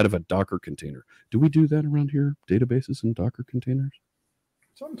even inside of a Docker container. Do we do that around here? Databases in Docker containers?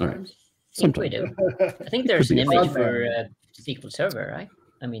 Sometimes. Right. Sometimes. We do. I think there's an image for SQL Server, right?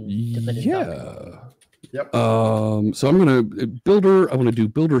 I mean, to put it in Docker. Yep. So I'm going to I want to do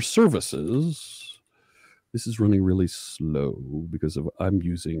builder services. This is running really slow because I'm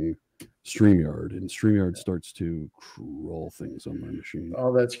using StreamYard, and StreamYard starts to crawl things on my machine.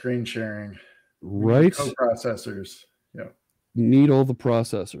 All that screen sharing. Right? Co-processors. Yeah. Need all the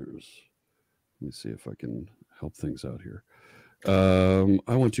processors. Let me see if I can help things out here.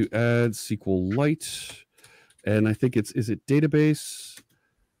 I want to add SQLite, and I think is it database?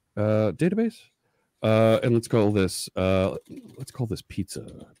 Database? And let's call this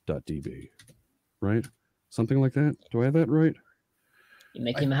pizza.db, right? Something like that. Do I have that right? You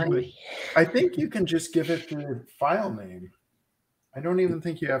make him hungry. I think you can just give it the file name. I don't even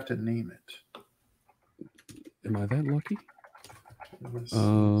think you have to name it. Am I that lucky? Give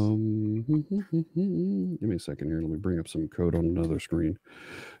me a second here. Let me bring up some code on another screen.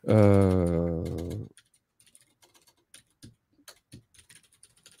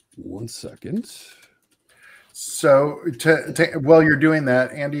 One second. So while you're doing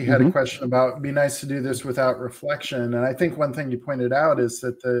that, Andy had a question about it'd be nice to do this without reflection. And I think one thing you pointed out is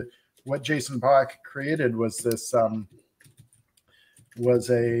that what Jason Bach created was this was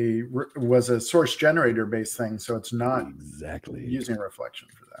a source generator based thing. So it's not exactly using reflection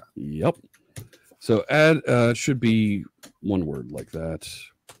for that. Yep. So add should be one word like that.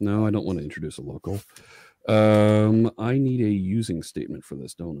 No, I don't want to introduce a local. I need a using statement for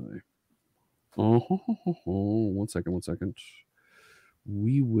this, don't I? One second.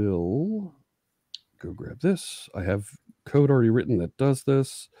 We will go grab this. I have code already written that does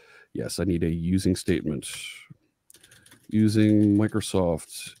this. Yes, I need a using statement. Using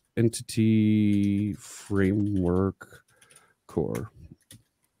Microsoft Entity Framework Core.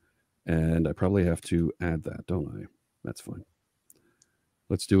 And I probably have to add that, don't I? That's fine.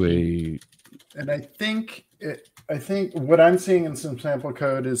 Let's do a... And I think what I'm seeing in some sample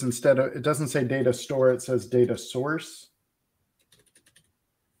code is instead of, it doesn't say data store, it says data source.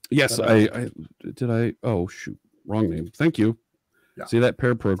 Yes, oh shoot, wrong name. Thank you. Yeah. See that?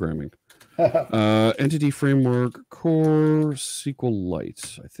 Pair programming. Entity Framework Core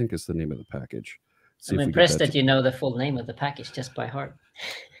SQLite, I think is the name of the package. I'm impressed that you know the full name of the package just by heart.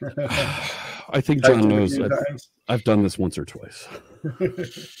 I think John knows. I've done this once or twice.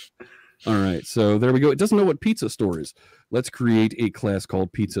 All right, so there we go. It doesn't know what pizza store is. Let's create a class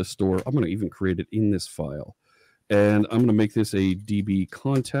called pizza store. I'm going to even create it in this file. And I'm going to make this a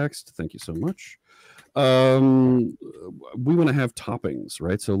DbContext. Thank you so much. We want to have toppings,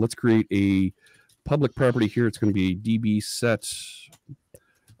 right? So let's create a public property here. It's going to be a DB set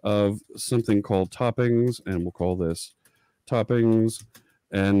of something called toppings, and we'll call this toppings.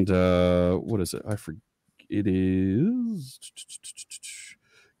 And what is it? I forget. It is...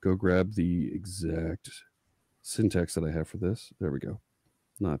 Go grab the exact syntax that I have for this. There we go.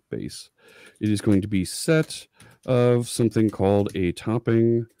 Not base. It is going to be set of something called a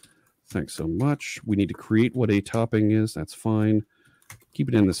topping. Thanks so much. We need to create what a topping is. That's fine. Keep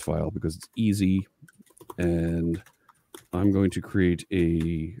it in this file because it's easy. And I'm going to create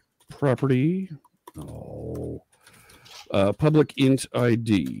a property. Public int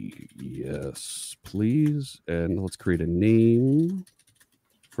ID. Yes, please. And let's create a name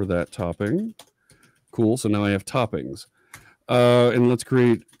for that topping. Cool. So now I have toppings. And let's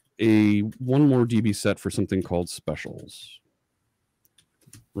create one more DB set for something called specials.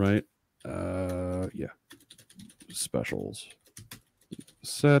 Right? Yeah. Specials.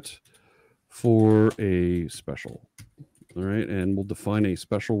 Set for a special. All right. And we'll define a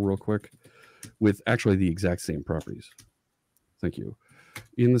special real quick with actually the exact same properties. Thank you.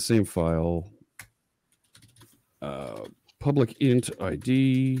 In the same file, public int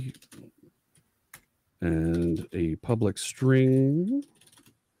ID, and a public string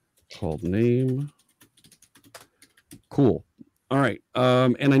called name. Cool. All right.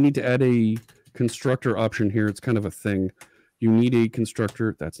 And I need to add a constructor option here. It's kind of a thing. You need a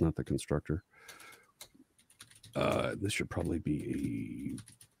constructor. That's not the constructor. This should probably be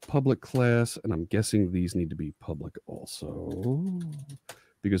a public class, and I'm guessing these need to be public also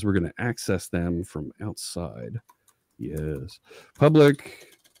because we're going to access them from outside. Yes. Public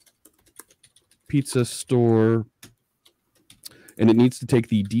pizza store, and it needs to take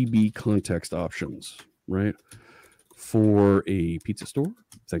the DbContext options, right? For a pizza store.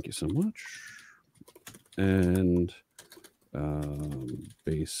 Thank you so much. And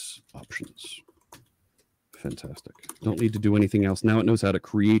base options. Fantastic. Don't need to do anything else. Now it knows how to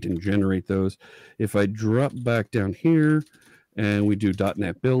create and generate those. If I drop back down here and we do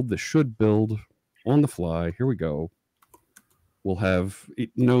 .NET build, this should build on the fly. Here we go. We'll have, it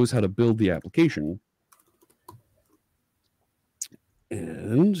knows how to build the application.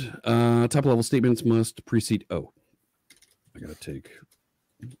 And top level statements must precede, oh, I gotta take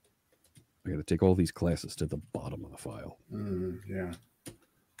all these classes to the bottom of the file. Yeah.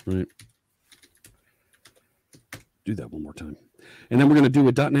 Right. Do that one more time. And then we're going to do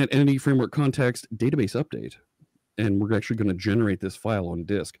a .NET Entity Framework Context database update. And we're actually going to generate this file on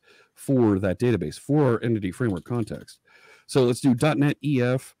disk for that database, for our Entity Framework Context. So let's do .NET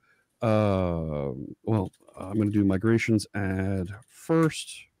EF. I'm going to do migrations add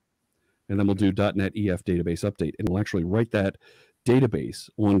first. And then we'll do .NET EF database update. And we'll actually write that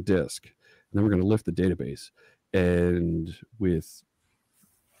database on disk. And then we're going to lift the database. And with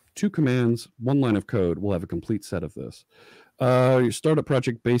 2 commands, 1 line of code, we'll have a complete set of this. Your startup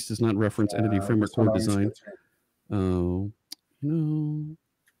project base does not reference Entity Framework Core Design. Oh, no.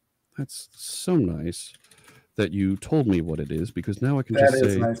 That's so nice that you told me what it is, because now I can just say... That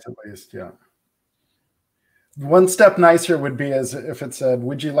is nice at least, yeah. One step nicer would be as if it said,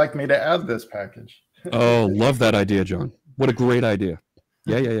 would you like me to add this package? Oh, love that idea, John. What a great idea.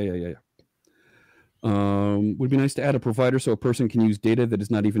 Yeah. Would be nice to add a provider so a person can use data that is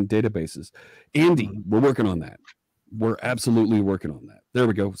not even databases. Andy, we're working on that. We're absolutely working on that. There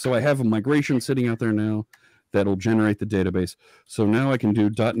we go. So I have a migration sitting out there now that'll generate the database. So now I can do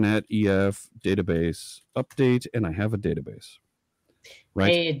 .NET EF database update, and I have a database.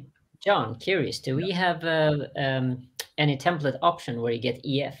 Right? Hey, John, curious, do we have any template option where you get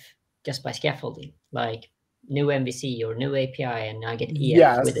EF just by scaffolding, like new MVC or new API, and I get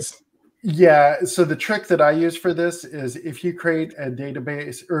EF with it? Yeah, so the trick that I use for this is if you create a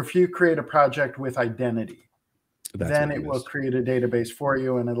database or if you create a project with identity, then it will create a database for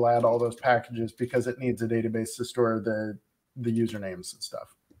you, and it'll add all those packages because it needs a database to store the usernames and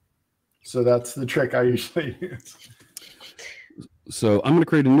stuff. So that's the trick I usually use. So I'm going to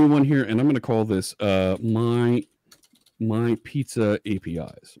create a new one here, and I'm going to call this my pizza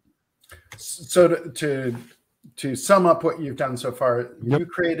APIs. So to sum up what you've done so far, you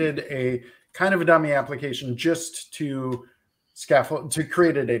created a kind of a dummy application just to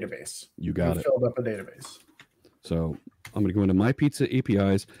create a database. You got it. Filled up a database. So I'm going to go into my pizza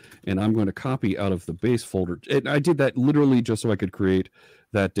APIs, and I'm going to copy out of the base folder. And I did that literally just so I could create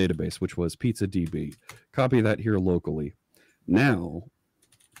that database, which was PizzaDB. Copy that here locally. Now,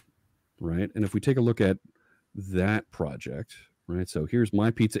 right, and if we take a look at that project, right, so here's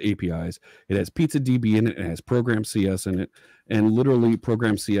my pizza APIs. It has PizzaDB in it. It has Program CS in it. And literally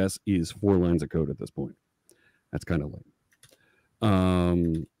Program CS is 4 lines of code at this point. That's kind of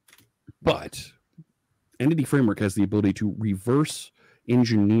lame. But Entity Framework has the ability to reverse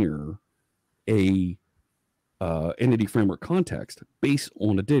engineer a Entity Framework context based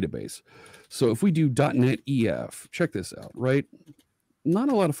on a database. So if we do .NET EF, check this out, right? Not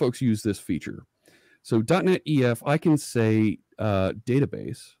a lot of folks use this feature. So .NET EF, I can say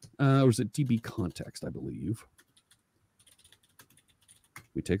database, or is it DbContext, I believe.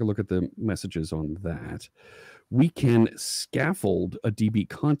 We take a look at the messages on that. We can scaffold a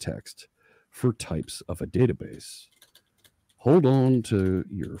DbContext for types of a database. Hold on to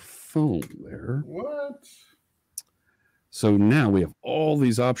your phone there. What? So now we have all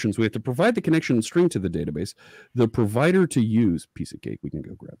these options. We have to provide the connection string to the database, the provider to use, piece of cake, we can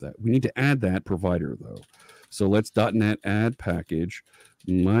go grab that. We need to add that provider though. So let's .NET add package,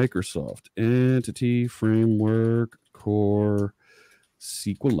 Microsoft Entity Framework Core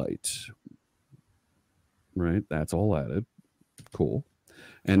SQLite. Right, that's all added. Cool.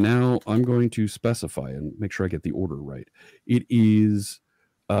 And now I'm going to specify and make sure I get the order right. It is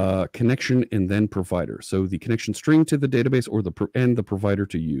connection and then provider. So the connection string to the database or the provider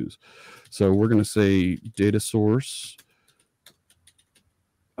to use. So we're going to say data source.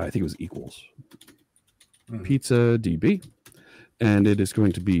 I think it was equals. pizza DB, and it is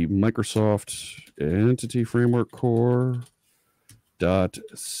going to be Microsoft Entity Framework Core dot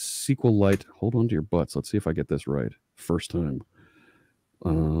SQLite. Hold on to your butts. Let's see if I get this right first time.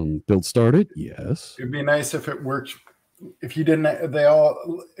 Build started. Yes. It'd be nice if it worked. If you didn't,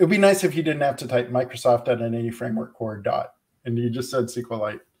 it'd be nice if you didn't have to type Microsoft Entity Framework Core dot, and you just said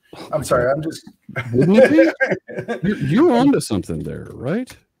SQLite. I'm sorry. I'm just. Wouldn't it be? You're onto something there,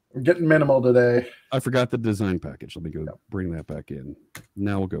 right? I'm getting minimal today. I forgot the design package. Let me go bring that back in.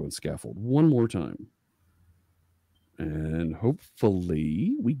 Now we'll go and scaffold one more time. And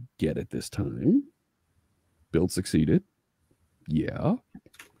hopefully we get it this time. Build succeeded. Yeah.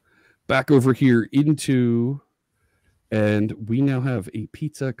 Back over here into, and we now have a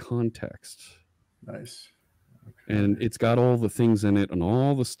pizza context. Nice. Okay. And it's got all the things in it and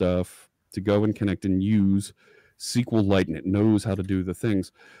all the stuff to go and connect and use SQLite, and it knows how to do the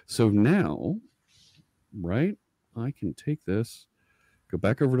things. So now, right, I can take this, go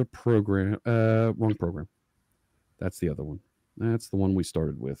back over to program, wrong program. That's the other one. That's the one we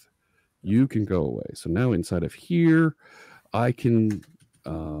started with. You can go away. So now inside of here, I can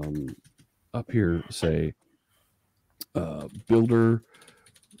up here say builder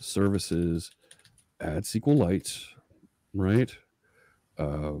services add SQLite, right?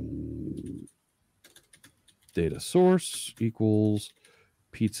 Data source equals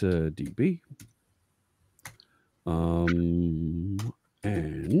pizza DB.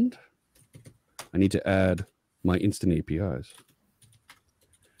 And I need to add my instant APIs.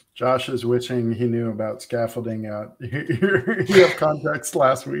 Josh is wishing he knew about scaffolding out. You have context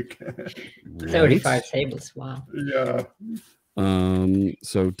last week. 35 tables. Wow. Yeah.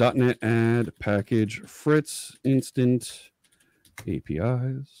 So .NET add package Fritz instant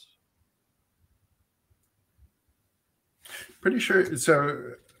APIs. Pretty sure.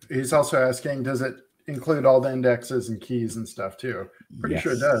 So he's also asking, does it include all the indexes and keys and stuff too? Pretty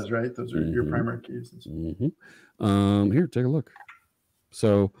sure it does, right? Those are your primary keys. And stuff. Here, take a look.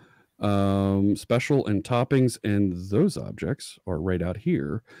 So special and toppings and those objects are right out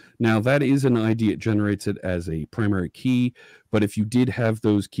here. Now that is an ID. It generates it as a primary key. But if you did have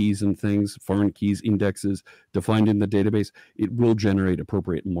those keys and things, foreign keys, indexes defined in the database, it will generate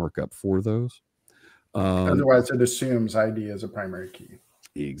appropriate markup for those. Otherwise, it assumes ID is a primary key.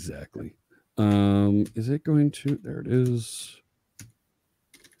 Exactly. Is it going to? There it is.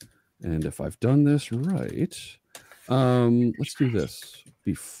 And if I've done this right, let's do this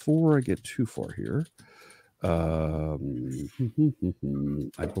before I get too far here. I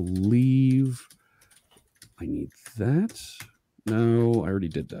believe I need that. No, I already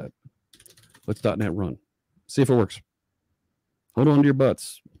did that. Let's .NET run. See if it works. Hold on to your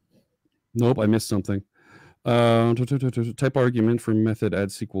butts. Nope, I missed something. Type argument for method add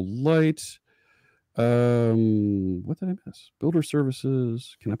SQLite. What did I miss? Builder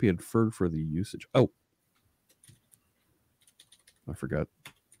services cannot be inferred for the usage. Oh, I forgot.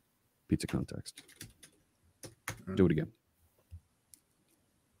 Pizza context. Do it again.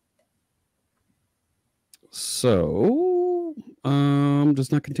 So,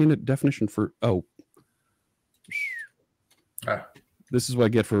 does not contain a definition for. Oh. This is what I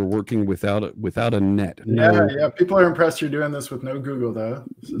get for working without a net. Yeah. People are impressed you're doing this with no Google, though.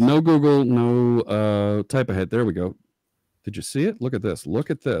 No Google, no type ahead. There we go. Did you see it? Look at this. Look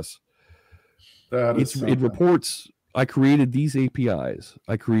at this. It reports. I created these APIs.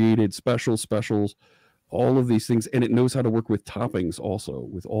 I created specials, all of these things, and it knows how to work with toppings also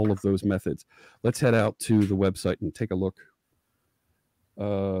with all of those methods. Let's head out to the website and take a look.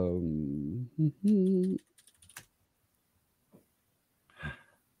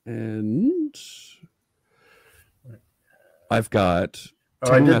 And I've got.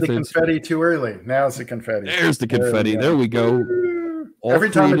 Oh, I did methods. The confetti too early. Now it's the confetti. There's the confetti. There we go.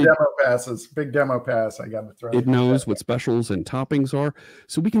 Every time a demo passes, big demo pass, I got to throw it. Knows what specials and toppings are,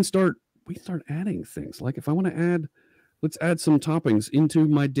 so we can start adding things. Like if I want to add, let's add some toppings into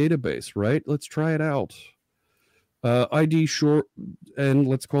my database. Right? Let's try it out. ID short, and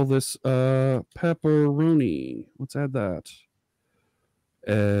let's call this pepperoni. Let's add that.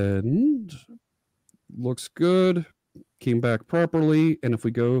 And looks good, came back properly. And if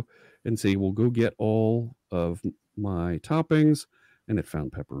we go and say, we'll go get all of my toppings, and it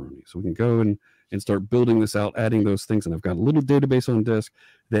found pepperoni. So we can go and start building this out, adding those things. And I've got a little database on disk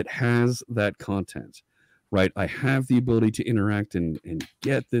that has that content, right? I have the ability to interact and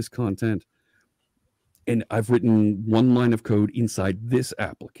get this content. And I've written one line of code inside this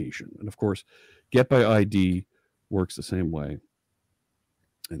application. And of course, get by ID works the same way.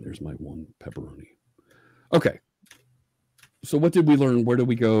 And there's my one pepperoni. Okay. So what did we learn? Where do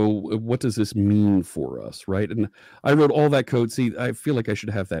we go? What does this mean for us, right? And I wrote all that code. See, I feel like I should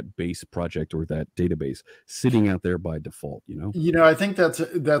have that base project or that database sitting out there by default, you know? You know, I think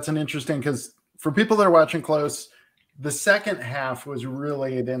that's an interesting, because for people that are watching close, the second half was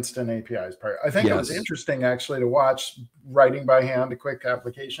really an instant APIs part. I think it was interesting actually to watch writing by hand, a quick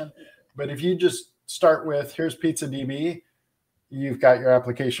application. But if you just start with, here's PizzaDB, you've got your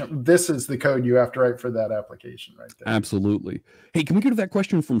application. This is the code you have to write for that application right there. Absolutely. Hey, can we go to that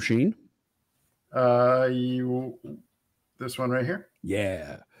question from Shane? This one right here?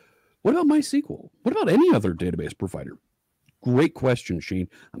 Yeah. What about MySQL? What about any other database provider? Great question, Shane.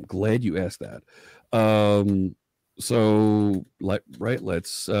 I'm glad you asked that. So, let's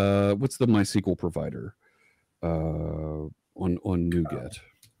what's the MySQL provider on NuGet?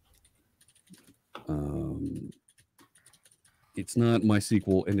 It's not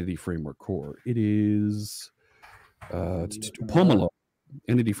MySQL Entity Framework Core. It is Pomelo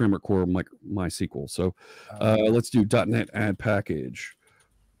Entity Framework Core MySQL. So let's do .NET add package.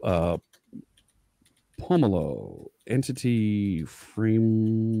 Pomelo Entity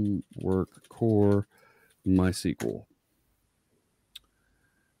Framework Core MySQL.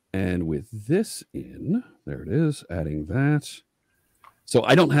 And with this in, there it is, adding that. So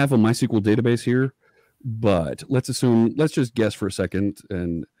I don't have a MySQL database here, but let's just guess for a second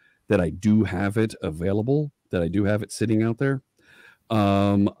and that I do have it available, that I do have it sitting out there.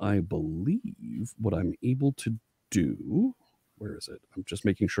 I believe what I'm able to do, where is it? I'm just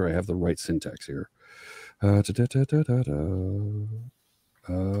making sure I have the right syntax here. I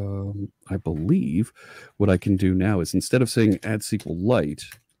believe what I can do now is, instead of saying add SQLite,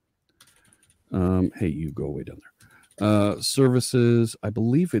 hey, you go way down there. Services, I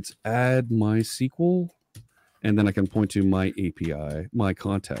believe it's add MySQL, and then I can point to my API, my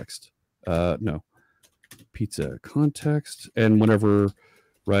context. No, pizza context, and whatever,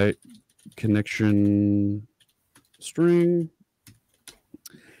 right? Connection string.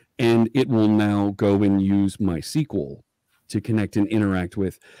 And it will now go and use MySQL to connect and interact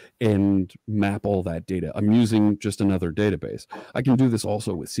with and map all that data. I'm using just another database. I can do this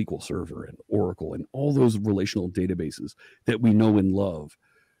also with SQL Server and Oracle and all those relational databases that we know and love.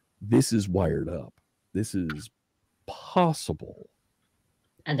 This is wired up. This is possible.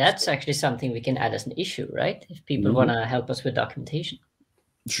 And that's actually something we can add as an issue, right? If people want to help us with documentation.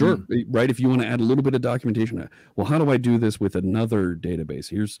 Sure, right. If you want to add a little bit of documentation, well, how do I do this with another database?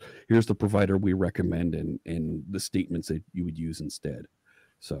 Here's the provider we recommend and the statements that you would use instead.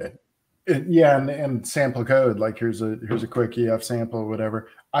 So, yeah, and sample code, like here's a quick EF sample, whatever.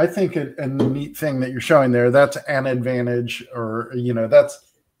 I think a neat thing that you're showing there, that's an advantage, or that's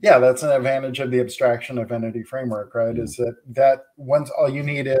an advantage of the abstraction of Entity Framework, right? Is that once all you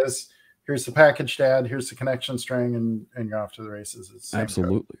need is, here's the package to add, here's the connection string, and you're off to the races. It's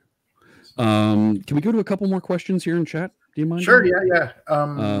absolutely. Can we go to a couple more questions here in chat? Do you mind? Sure. Yeah.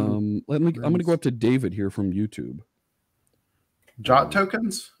 I'm going to go up to David here from YouTube. Jot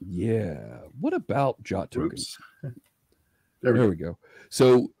tokens? Yeah. What about jot tokens? There we go.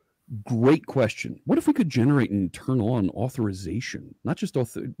 So, great question. What if we could generate and turn on authorization? Not just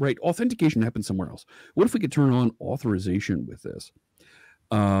authentication happens somewhere else. What if we could turn on authorization with this?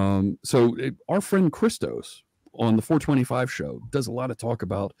 So our friend Christos on the 425 show does a lot of talk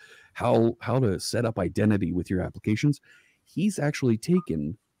about how to set up identity with your applications. He's actually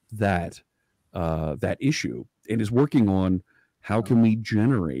taken that issue and is working on how can we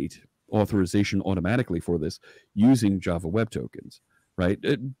generate authorization automatically for this using Java Web Tokens, right?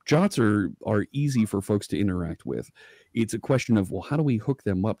 Jots are easy for folks to interact with. It's a question of, well, how do we hook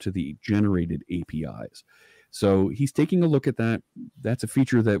them up to the generated APIs? So he's taking a look at that. That's a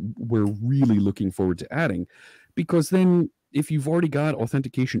feature that we're really looking forward to adding, because then if you've already got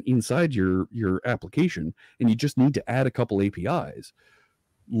authentication inside your application and you just need to add a couple APIs,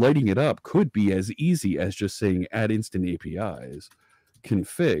 lighting it up could be as easy as just saying add instant APIs,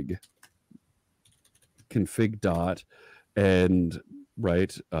 config dot, and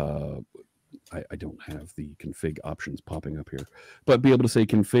right. I don't have the config options popping up here, but be able to say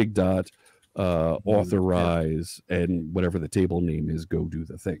config dot authorize, and whatever the table name is, go do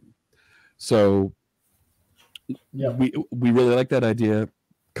the thing. So we really like that idea.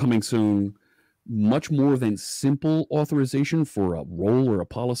 Coming soon. Much more than simple authorization for a role or a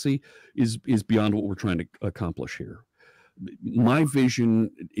policy is beyond what we're trying to accomplish here. My vision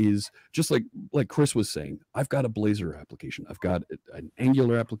is just like Chris was saying, I've got a Blazor application, I've got an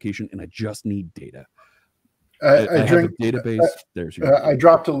Angular application, and I just need data. I have a database. There's your I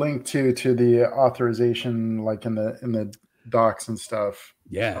dropped a link to the authorization, like in the docs and stuff.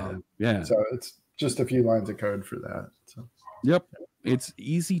 Yeah. So it's just a few lines of code for that. So. Yep. It's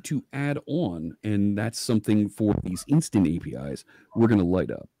easy to add on, and that's something for these instant APIs we're going to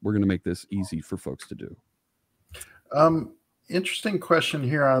light up. We're going to make this easy for folks to do. Interesting question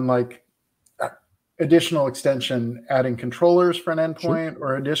here on like additional extension, adding controllers for an endpoint,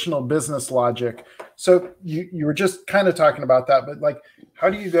 or additional business logic. So you were just kind of talking about that, but like, how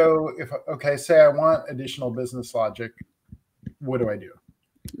do you go if, okay, say I want additional business logic, what do I do?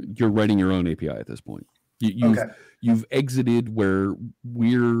 You're writing your own API at this point. You've exited where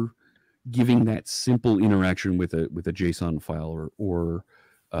we're giving that simple interaction with a JSON file or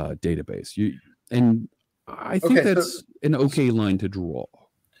database. And I think that's an okay line to draw.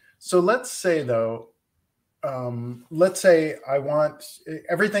 So let's say though, let's say I want,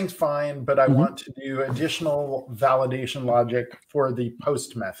 everything's fine, but I want to do additional validation logic for the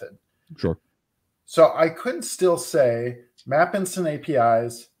post method. Sure. So I could still say map instant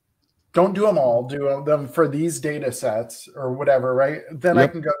APIs, don't do them all, do them for these data sets or whatever, right? Then I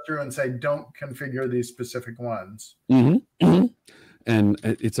can go through and say, don't configure these specific ones. And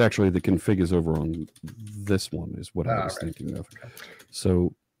it's actually the config is over on this one is what I was thinking of.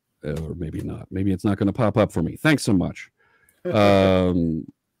 So, or maybe not. Maybe it's not going to pop up for me. Thanks so much. I'm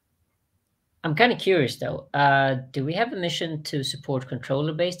kind of curious though. Do we have a mission to support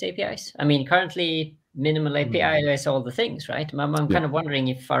controller-based APIs? I mean, currently minimal API is all the things, right? I'm kind of wondering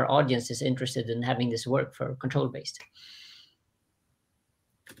if our audience is interested in having this work for control-based.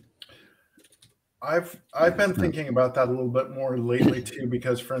 I've been thinking about that a little bit more lately too,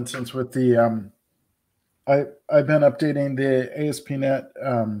 because for instance, with the I've been updating the ASP.NET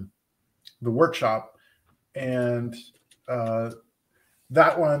the workshop, and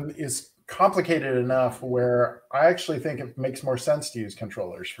that one is complicated enough where I actually think it makes more sense to use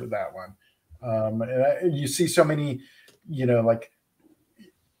controllers for that one. And you see so many, like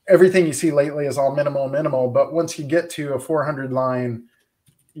everything you see lately is all minimal, but once you get to a 400 line,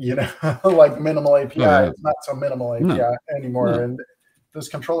 like minimal API, it's not so minimal API anymore. And those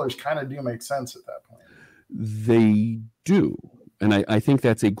controllers kind of do make sense at that point. They do. And I think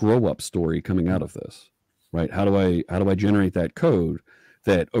that's a grow up story coming out of this, right? How do I generate that code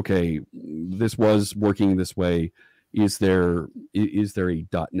that, okay, this was working this way. Is there a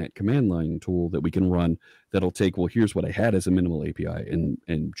 .NET command line tool that we can run that'll take, well, here's what I had as a minimal API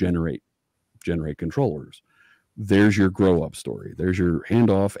and generate controllers. There's your grow up story. There's your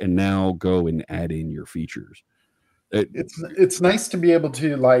handoff, and now go and add in your features. It's nice to be able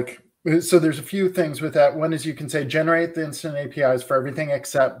to like, so there's a few things with that. One is you can say generate the instant APIs for everything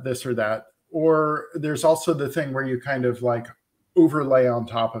except this or that. Or there's also the thing where you kind of like overlay on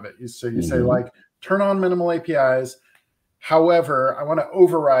top of it. So you say like, turn on minimal APIs. However, I want to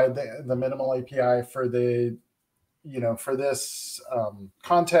override the minimal API for the, for this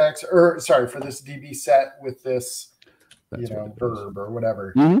context, or sorry, for this DB set with this, verb or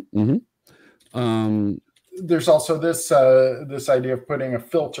whatever. There's also this this idea of putting a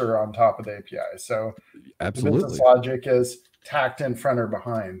filter on top of the API. So absolutely, business logic is tacked in front or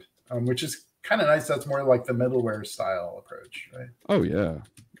behind, which is kind of nice. That's more like the middleware style approach, right? Oh yeah.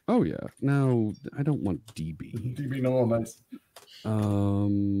 Oh yeah. Now I don't want DB. DB no nice.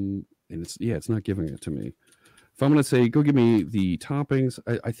 And it's not giving it to me. If I'm gonna say go give me the toppings,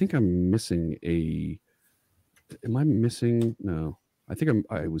 I think I'm missing a. Am I missing? No. I think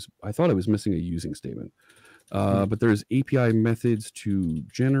I thought I was missing a using statement. But there's API methods to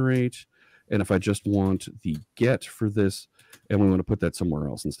generate. And if I just want the get for this, and we want to put that somewhere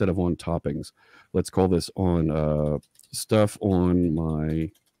else instead of on toppings, let's call this on stuff on my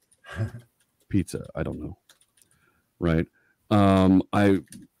pizza. I don't know. Right. I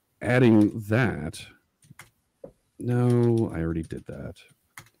adding that. No, I already did that.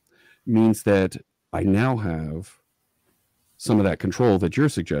 Means that I now have some of that control that you're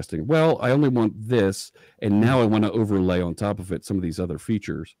suggesting. Well, I only want this, and now I want to overlay on top of it some of these other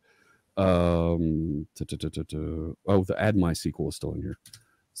features. Oh, the add MySQL is still in here.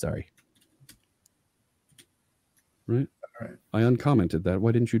 Sorry. Right? All right. I uncommented that.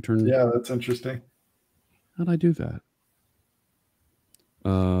 Why didn't you turn? Yeah, that's interesting. How'd I do that?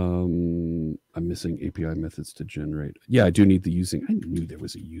 I'm missing API methods to generate. Yeah, I do need the using. I knew there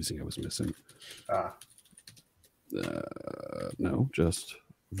was a using I was missing. No, just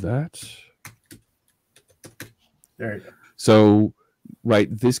that. There you go. So, right,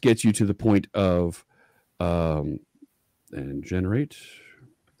 this gets you to the point of and generate.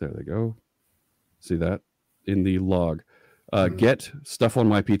 There they go. See that in the log. Get stuff on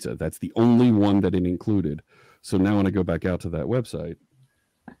my pizza. That's the only one that it included. So now when I go back out to that website,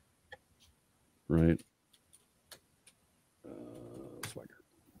 right? Swagger.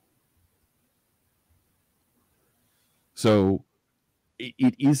 So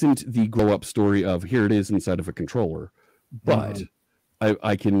it isn't the grow up story of here it is inside of a controller, but I've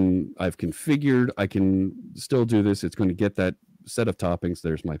configured, I can still do this. It's going to get that set of toppings.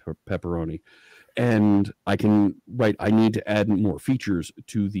 There's my pepperoni. And I can, I need to add more features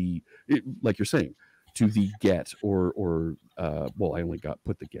to like you're saying, to the get or well, I only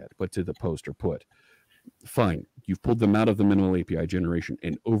put the get, but to the post or put. Fine. You've pulled them out of the minimal API generation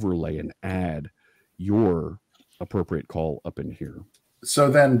and overlay and add your appropriate call up in here. So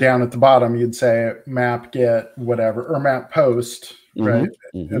then down at the bottom, you'd say map get whatever, or map post, right?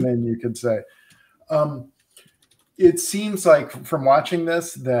 And then you could say, it seems like from watching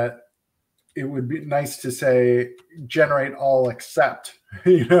this that it would be nice to say generate all except,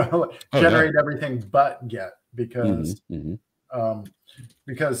 generate everything but get, because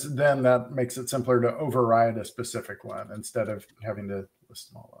because then that makes it simpler to override a specific one instead of having to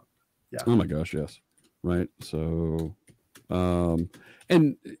list them all up. Yeah. Oh my gosh, yes. Right. So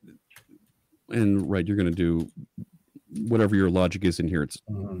and right, you're going to do whatever your logic is in here. It's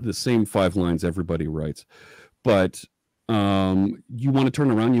the same 5 lines everybody writes, but you want to turn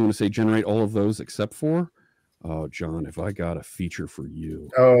around, you want to say generate all of those except for, oh, John, if I got a feature for you.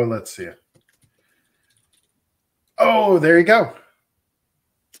 Oh, let's see it. Oh, there you go.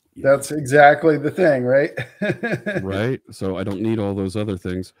 Yeah. That's exactly the thing, right? Right. So I don't need all those other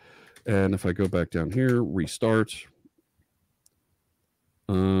things. And if I go back down here, restart.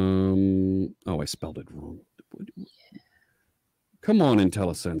 Oh, I spelled it wrong. Come on,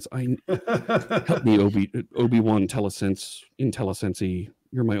 IntelliSense. Help me, Obi-Wan IntelliSense.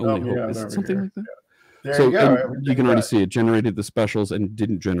 You're my only hope. Is it something like that? Yeah. There you go. You can already see it generated the specials and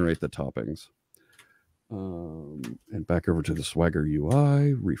didn't generate the toppings. And back over to the Swagger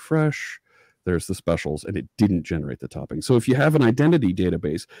UI, refresh. There's the specials, and it didn't generate the toppings. So if you have an identity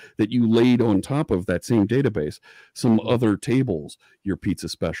database that you laid on top of that same database, some other tables, your pizza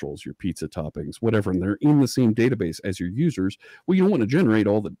specials, your pizza toppings, whatever, and they're in the same database as your users, well, you don't want to generate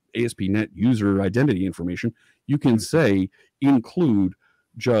all the ASP.NET user identity information. You can say include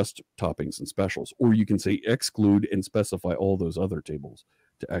just toppings and specials, or you can say exclude and specify all those other tables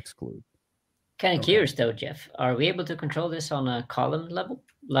to exclude. Kind of curious though, Jeff. Are we able to control this on a column level,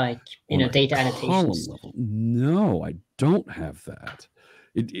 like data annotations? Level? No, I don't have that.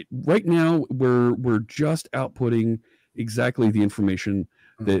 Right now, we're just outputting exactly the information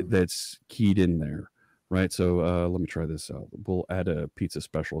that's keyed in there, right? So let me try this out. We'll add a pizza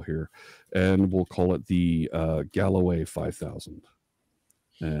special here, and we'll call it the Galloway 5000,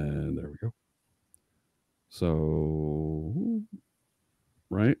 and there we go. So,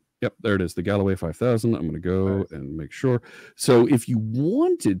 right. Yep, there it is, the Galloway 5000. I'm going to go and make sure. So if you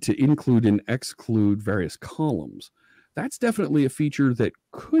wanted to include and exclude various columns, that's definitely a feature that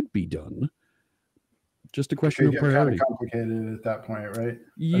could be done. Just a question of priority. Kind of complicated at that point, right?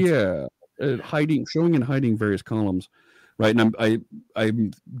 Yeah, showing and hiding various columns, right? And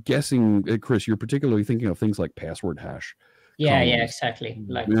I'm guessing, Chris, you're particularly thinking of things like password hash. Yeah, exactly.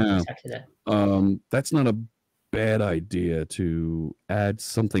 Exactly that. That's not a bad idea to add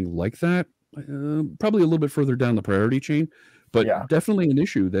something like that, probably a little bit further down the priority chain, but definitely an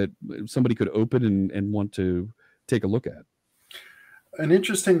issue that somebody could open and want to take a look at. An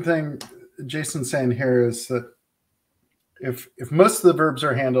interesting thing Jason's saying here is that if most of the verbs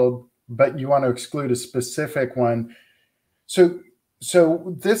are handled, but you want to exclude a specific one, so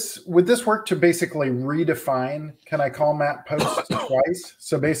this would this work to basically redefine, can I call map post twice?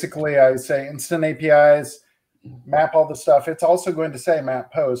 So basically I say instant APIs, map all the stuff. It's also going to say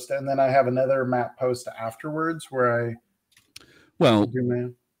map post, and then I have another map post afterwards where I do map.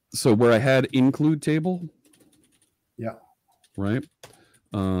 So where I had include table, right,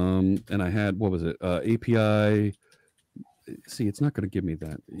 and I had, what was it, API. See, it's not going to give me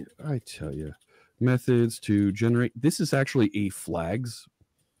that. I tell you, methods to generate. This is actually a flags.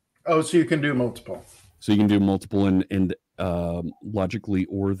 Oh, so you can do multiple. So you can do multiple and logically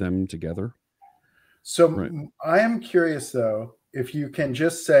or them together. So I am curious, though, if you can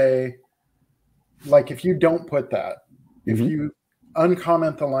just say, like, if you don't put that, if you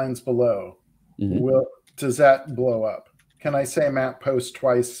uncomment the lines below, does that blow up? Can I say map post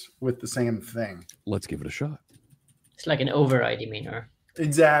twice with the same thing? Let's give it a shot. It's like an override, you mean, or?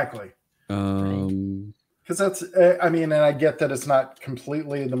 Exactly. Because that's, I mean, and I get that it's not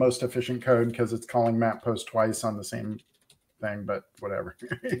completely the most efficient code because it's calling map post twice on the same thing, but whatever.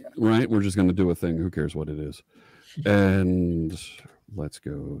 Right, we're just going to do a thing. Who cares what it is? And let's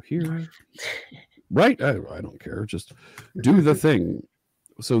go here. Right, I don't care. Just do the thing.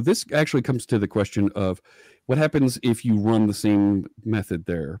 So this actually comes to the question of what happens if you run the same method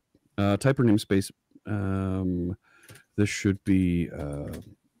there. Type or namespace This should be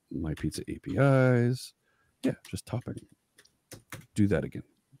my pizza APIs. Yeah, just topping. Do that again.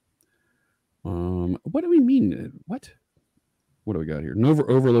 What do we mean? What do we got here? No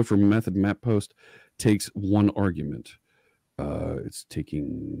overload from method map post takes one argument. It's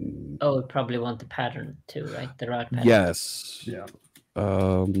taking. Oh, we probably want the pattern too, right? The route pattern. Yes. Yeah.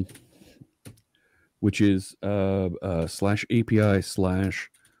 Which is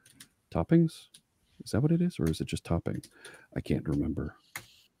 /API/toppings. Is that what it is, or is it just topping? I can't remember.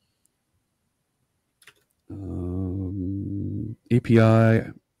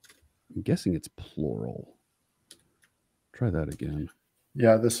 API. I'm guessing it's plural. Try that again.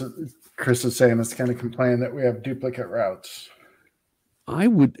 Yeah, this is Chris is saying it's going to complain that we have duplicate routes.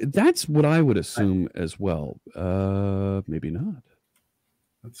 That's what I would assume as well. Maybe not.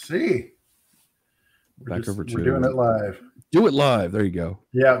 Let's see. We're doing it live. Do it live. There you go.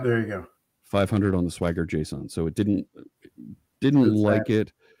 Yeah, there you go. 500 on the Swagger JSON. So it didn't like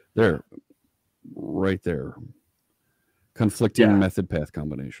it. There, right there. Conflicting method path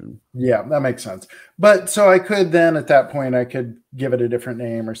combination. Yeah, that makes sense. But so I could then at that point I could give it a different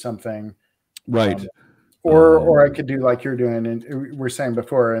name or something. Right. Or I could do like you're doing and we're saying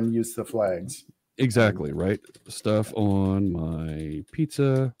before and use the flags. Exactly, right? Stuff on my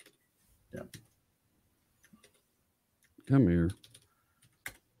pizza. Yeah. Come here.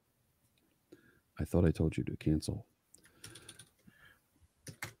 I thought I told you to cancel.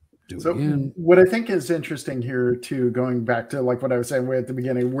 So what I think is interesting here too, going back to like what I was saying way at the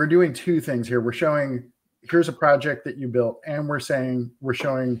beginning, we're doing two things here. We're showing here's a project that you built, and we're showing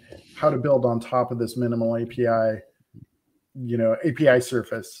how to build on top of this minimal API, API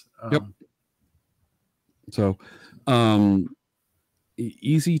surface. Yep. So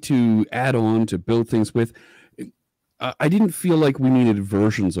easy to add on, to build things with. I didn't feel like we needed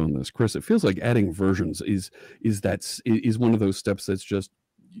versions on this, Chris. It feels like adding versions is one of those steps that's just,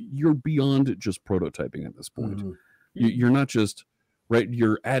 you're beyond just prototyping at this point. Mm-hmm. You're not just, right,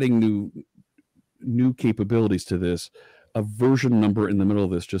 you're adding new capabilities to this. A version number in the middle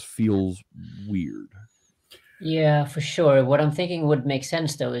of this just feels weird. Yeah, for sure. What I'm thinking would make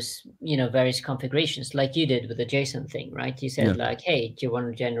sense though is, various configurations like you did with the JSON thing, right? You said like, hey, do you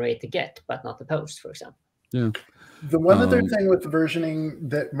want to generate the get, but not the post, for example? Yeah. The one other thing with the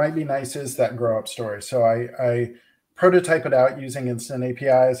versioning that might be nice is that grow up story. So I prototype it out using instant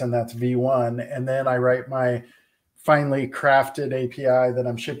APIs, and that's V1. And then I write my finally crafted API that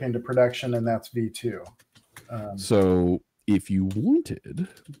I'm shipping to production, and that's V2. So if you wanted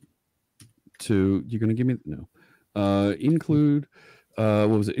to, you're going to give me, no, include, what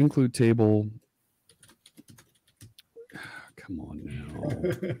was it? Include table. Come on now.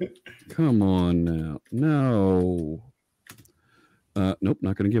 Come on now. No. Nope,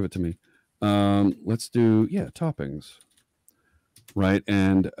 not going to give it to me. Let's do, toppings. Right.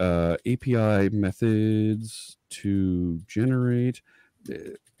 And API methods to generate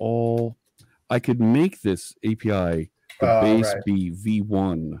all. I could make this API, the base be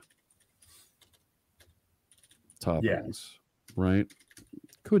V1 toppings. Right.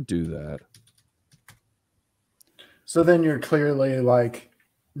 Could do that. So then you're clearly like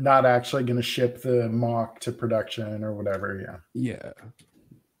not actually going to ship the mock to production or whatever. Yeah.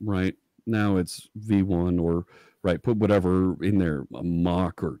 Right. Now it's V1 or put whatever in there, a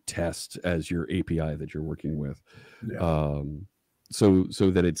mock or test as your API that you're working with. Yeah. So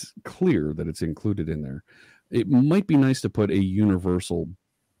that it's clear that it's included in there. It might be nice to put a universal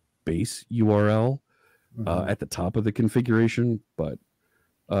base URL at the top of the configuration, but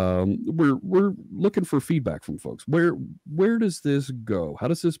we're looking for feedback from folks. Where does this go? How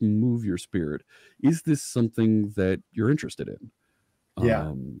does this move your spirit? Is this something that you're interested in?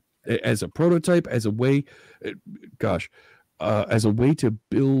 As a prototype, as a way, as a way to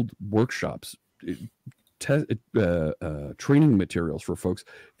build workshops, training materials for folks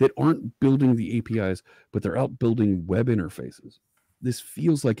that aren't building the APIs, but they're out building web interfaces. This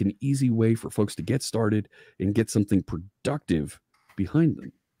feels like an easy way for folks to get started and get something productive behind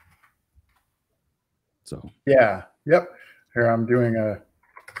them. So yeah, yep. Here I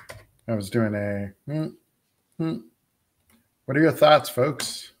was doing a. What are your thoughts,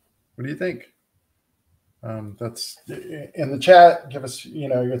 folks? What do you think? That's in the chat. Give us,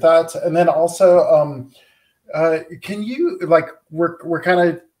 your thoughts, and then also, can you we're kind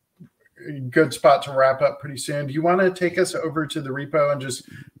of a good spot to wrap up pretty soon. Do you want to take us over to the repo and just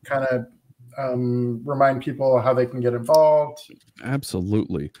kind of remind people how they can get involved?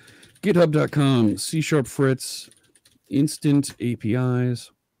 Absolutely. GitHub.com, C#Fritz, instant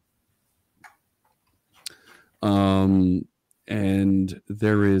APIs. And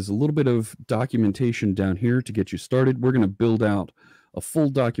there is a little bit of documentation down here to get you started. We're going to build out a full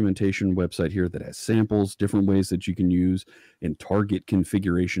documentation website here that has samples, different ways that you can use, and target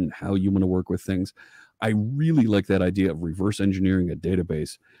configuration, how you want to work with things. I really like that idea of reverse engineering a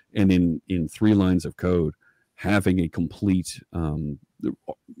database, and in 3 lines of code, having a complete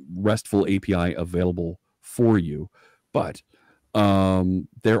RESTful API available for you. But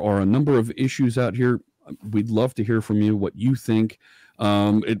there are a number of issues out here. We'd love to hear from you what you think.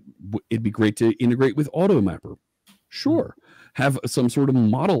 It'd be great to integrate with AutoMapper. Sure. Have some sort of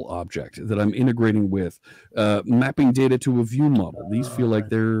model object that I'm integrating with, mapping data to a view model. These feel like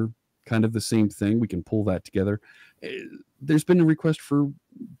they're kind of the same thing. We can pull that together. There's been a request for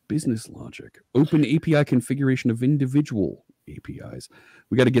business logic, open API configuration of individual APIs.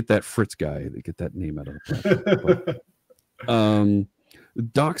 We got to get that Fritz guy to get that name out of the project. The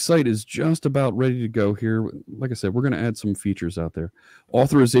doc site is just about ready to go here. Like I said, we're going to add some features out there.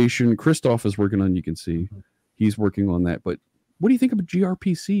 Authorization, Christoph is working on, you can see. He's working on that. But what do you think about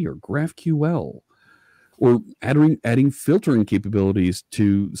gRPC or GraphQL? Or adding filtering capabilities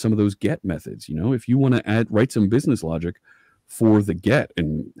to some of those get methods. You know, if you want to write some business logic for the get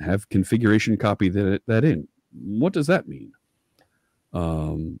and have configuration copy that in, what does that mean?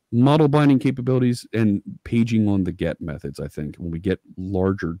 Model binding capabilities and paging on the get methods. I think when we get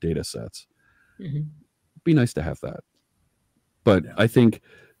larger data sets, be nice to have that. But I think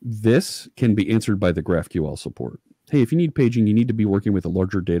this can be answered by the GraphQL support. Hey, if you need paging, you need to be working with a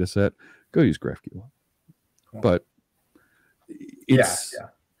larger data set, go use GraphQL. But it's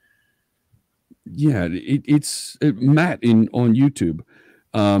it's Matt on YouTube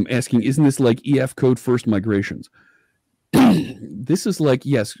asking, isn't this like EF code first migrations? This is like,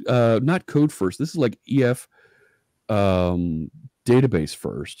 yes, not code first. This is like EF database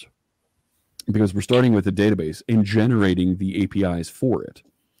first, because we're starting with the database and generating the APIs for it.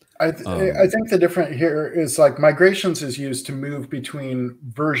 I think the difference here is like migrations is used to move between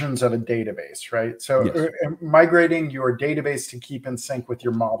versions of a database, right? So migrating your database to keep in sync with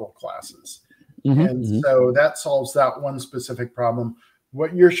your model classes. So that solves that one specific problem.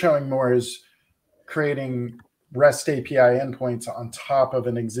 What you're showing more is creating REST API endpoints on top of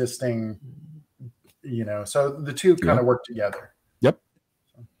an existing, you know, so the two kind of work together. Yep.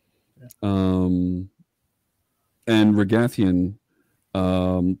 And Regathian,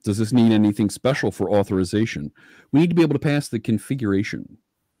 does this need anything special for authorization? We need to be able to pass the configuration,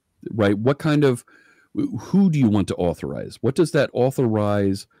 right? What kind of, who do you want to authorize? What does that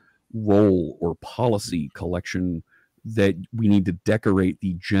authorize role or policy collection that we need to decorate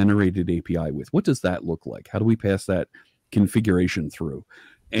the generated API with? What does that look like? How do we pass that configuration through?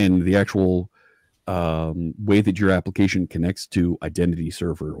 And the actual way that your application connects to Identity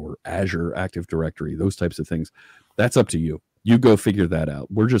Server or Azure Active Directory, those types of things, that's up to you. You go figure that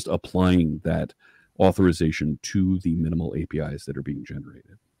out. We're just applying that authorization to the minimal APIs that are being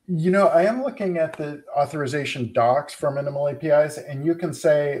generated. You know, I am looking at the authorization docs for minimal APIs, and you can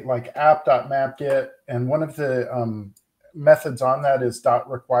say like app.mapget, and one of the methods on that is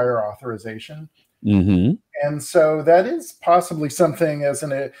 .require authorization. And so that is possibly something as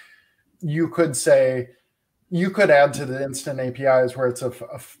you could say, you could add to the instant APIs where it's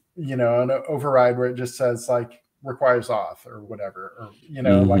you know, an override where it just says like requires auth or whatever, or, you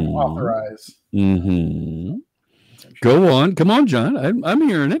know, like authorize. Go on, come on, John. I'm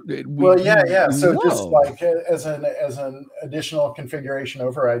hearing it. So just like as an additional configuration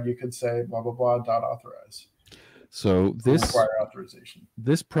override, you could say blah blah blah .authorize. So this require authorization.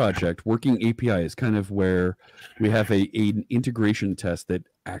 This project, working API, is kind of where we have an integration test that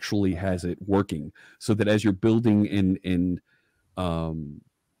actually has it working, so that as you're building and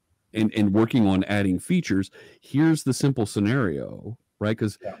working on adding features, here's the simple scenario, right?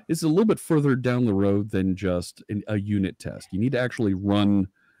 Because it's a little bit further down the road than just a unit test. You need to actually run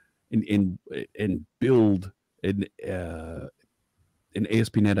and build an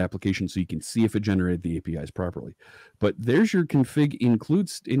ASP.NET application so you can see if it generated the APIs properly. But there's your config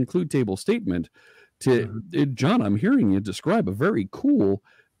include table statement. John, I'm hearing you describe a very cool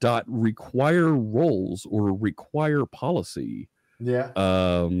 .require roles or require policy.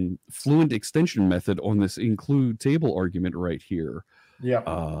 Fluent extension method on this include table argument right here.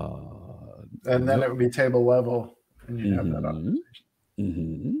 And then it would be table level, and you have that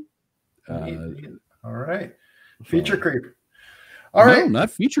authorization. All right. Feature creep. All right. No, not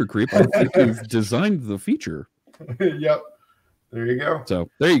feature creep. I think you've designed the feature. Yep. There you go. So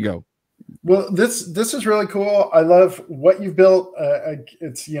there you go. Well, this is really cool. I love what you've built.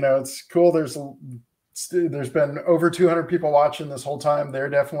 It's, you know, it's cool. There's been over 200 people watching this whole time. They're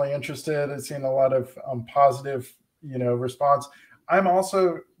definitely interested. I've seen a lot of positive response. I'm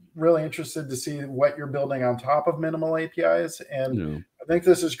also really interested to see what you're building on top of minimal APIs. And I think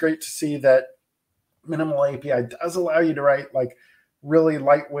this is great to see that minimal API does allow you to write like really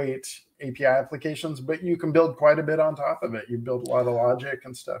lightweight API applications, but you can build quite a bit on top of it. You build a lot of logic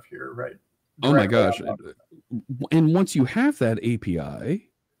and stuff here, right? Oh my gosh. And once you have that API,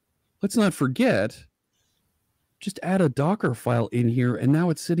 let's not forget, just add a Docker file in here, and now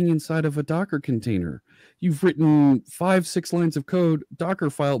it's sitting inside of a Docker container. You've written 5-6 lines of code,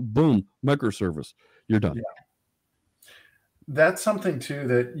 Docker file, boom, microservice. You're done. Yeah. That's something too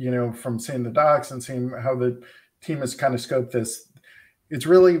that, from seeing the docs and seeing how the team has kind of scoped this,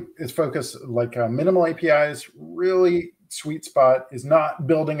 it's focused like minimal APIs, really sweet spot is not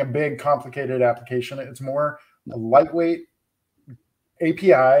building a big complicated application. It's more a lightweight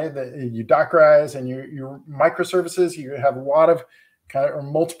API that you Dockerize and your microservices, you have a lot of or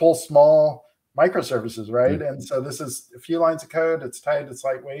multiple small microservices, right? Mm-hmm. And so this is a few lines of code, it's tight, it's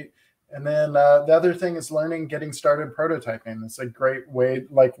lightweight. And then the other thing is getting started prototyping. It's a great way,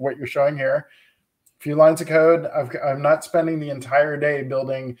 like what you're showing here. A few lines of code. I'm not spending the entire day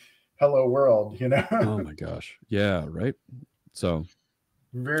building hello world, Oh my gosh. Yeah, right. So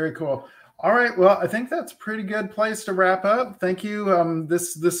very cool. All right. Well, I think that's a pretty good place to wrap up. Thank you.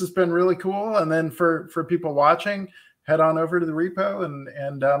 This has been really cool. And then for people watching, head on over to the repo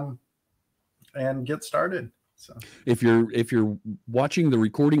and get started. So if you're watching the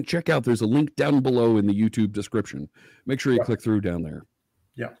recording, check out, there's a link down below in the YouTube description. Make sure you click through down there.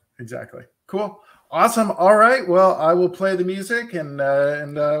 Yeah, exactly. Cool. Awesome. All right. Well, I will play the music and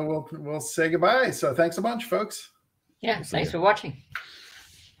we'll say goodbye. So thanks a bunch, folks. Yeah. Thanks for watching.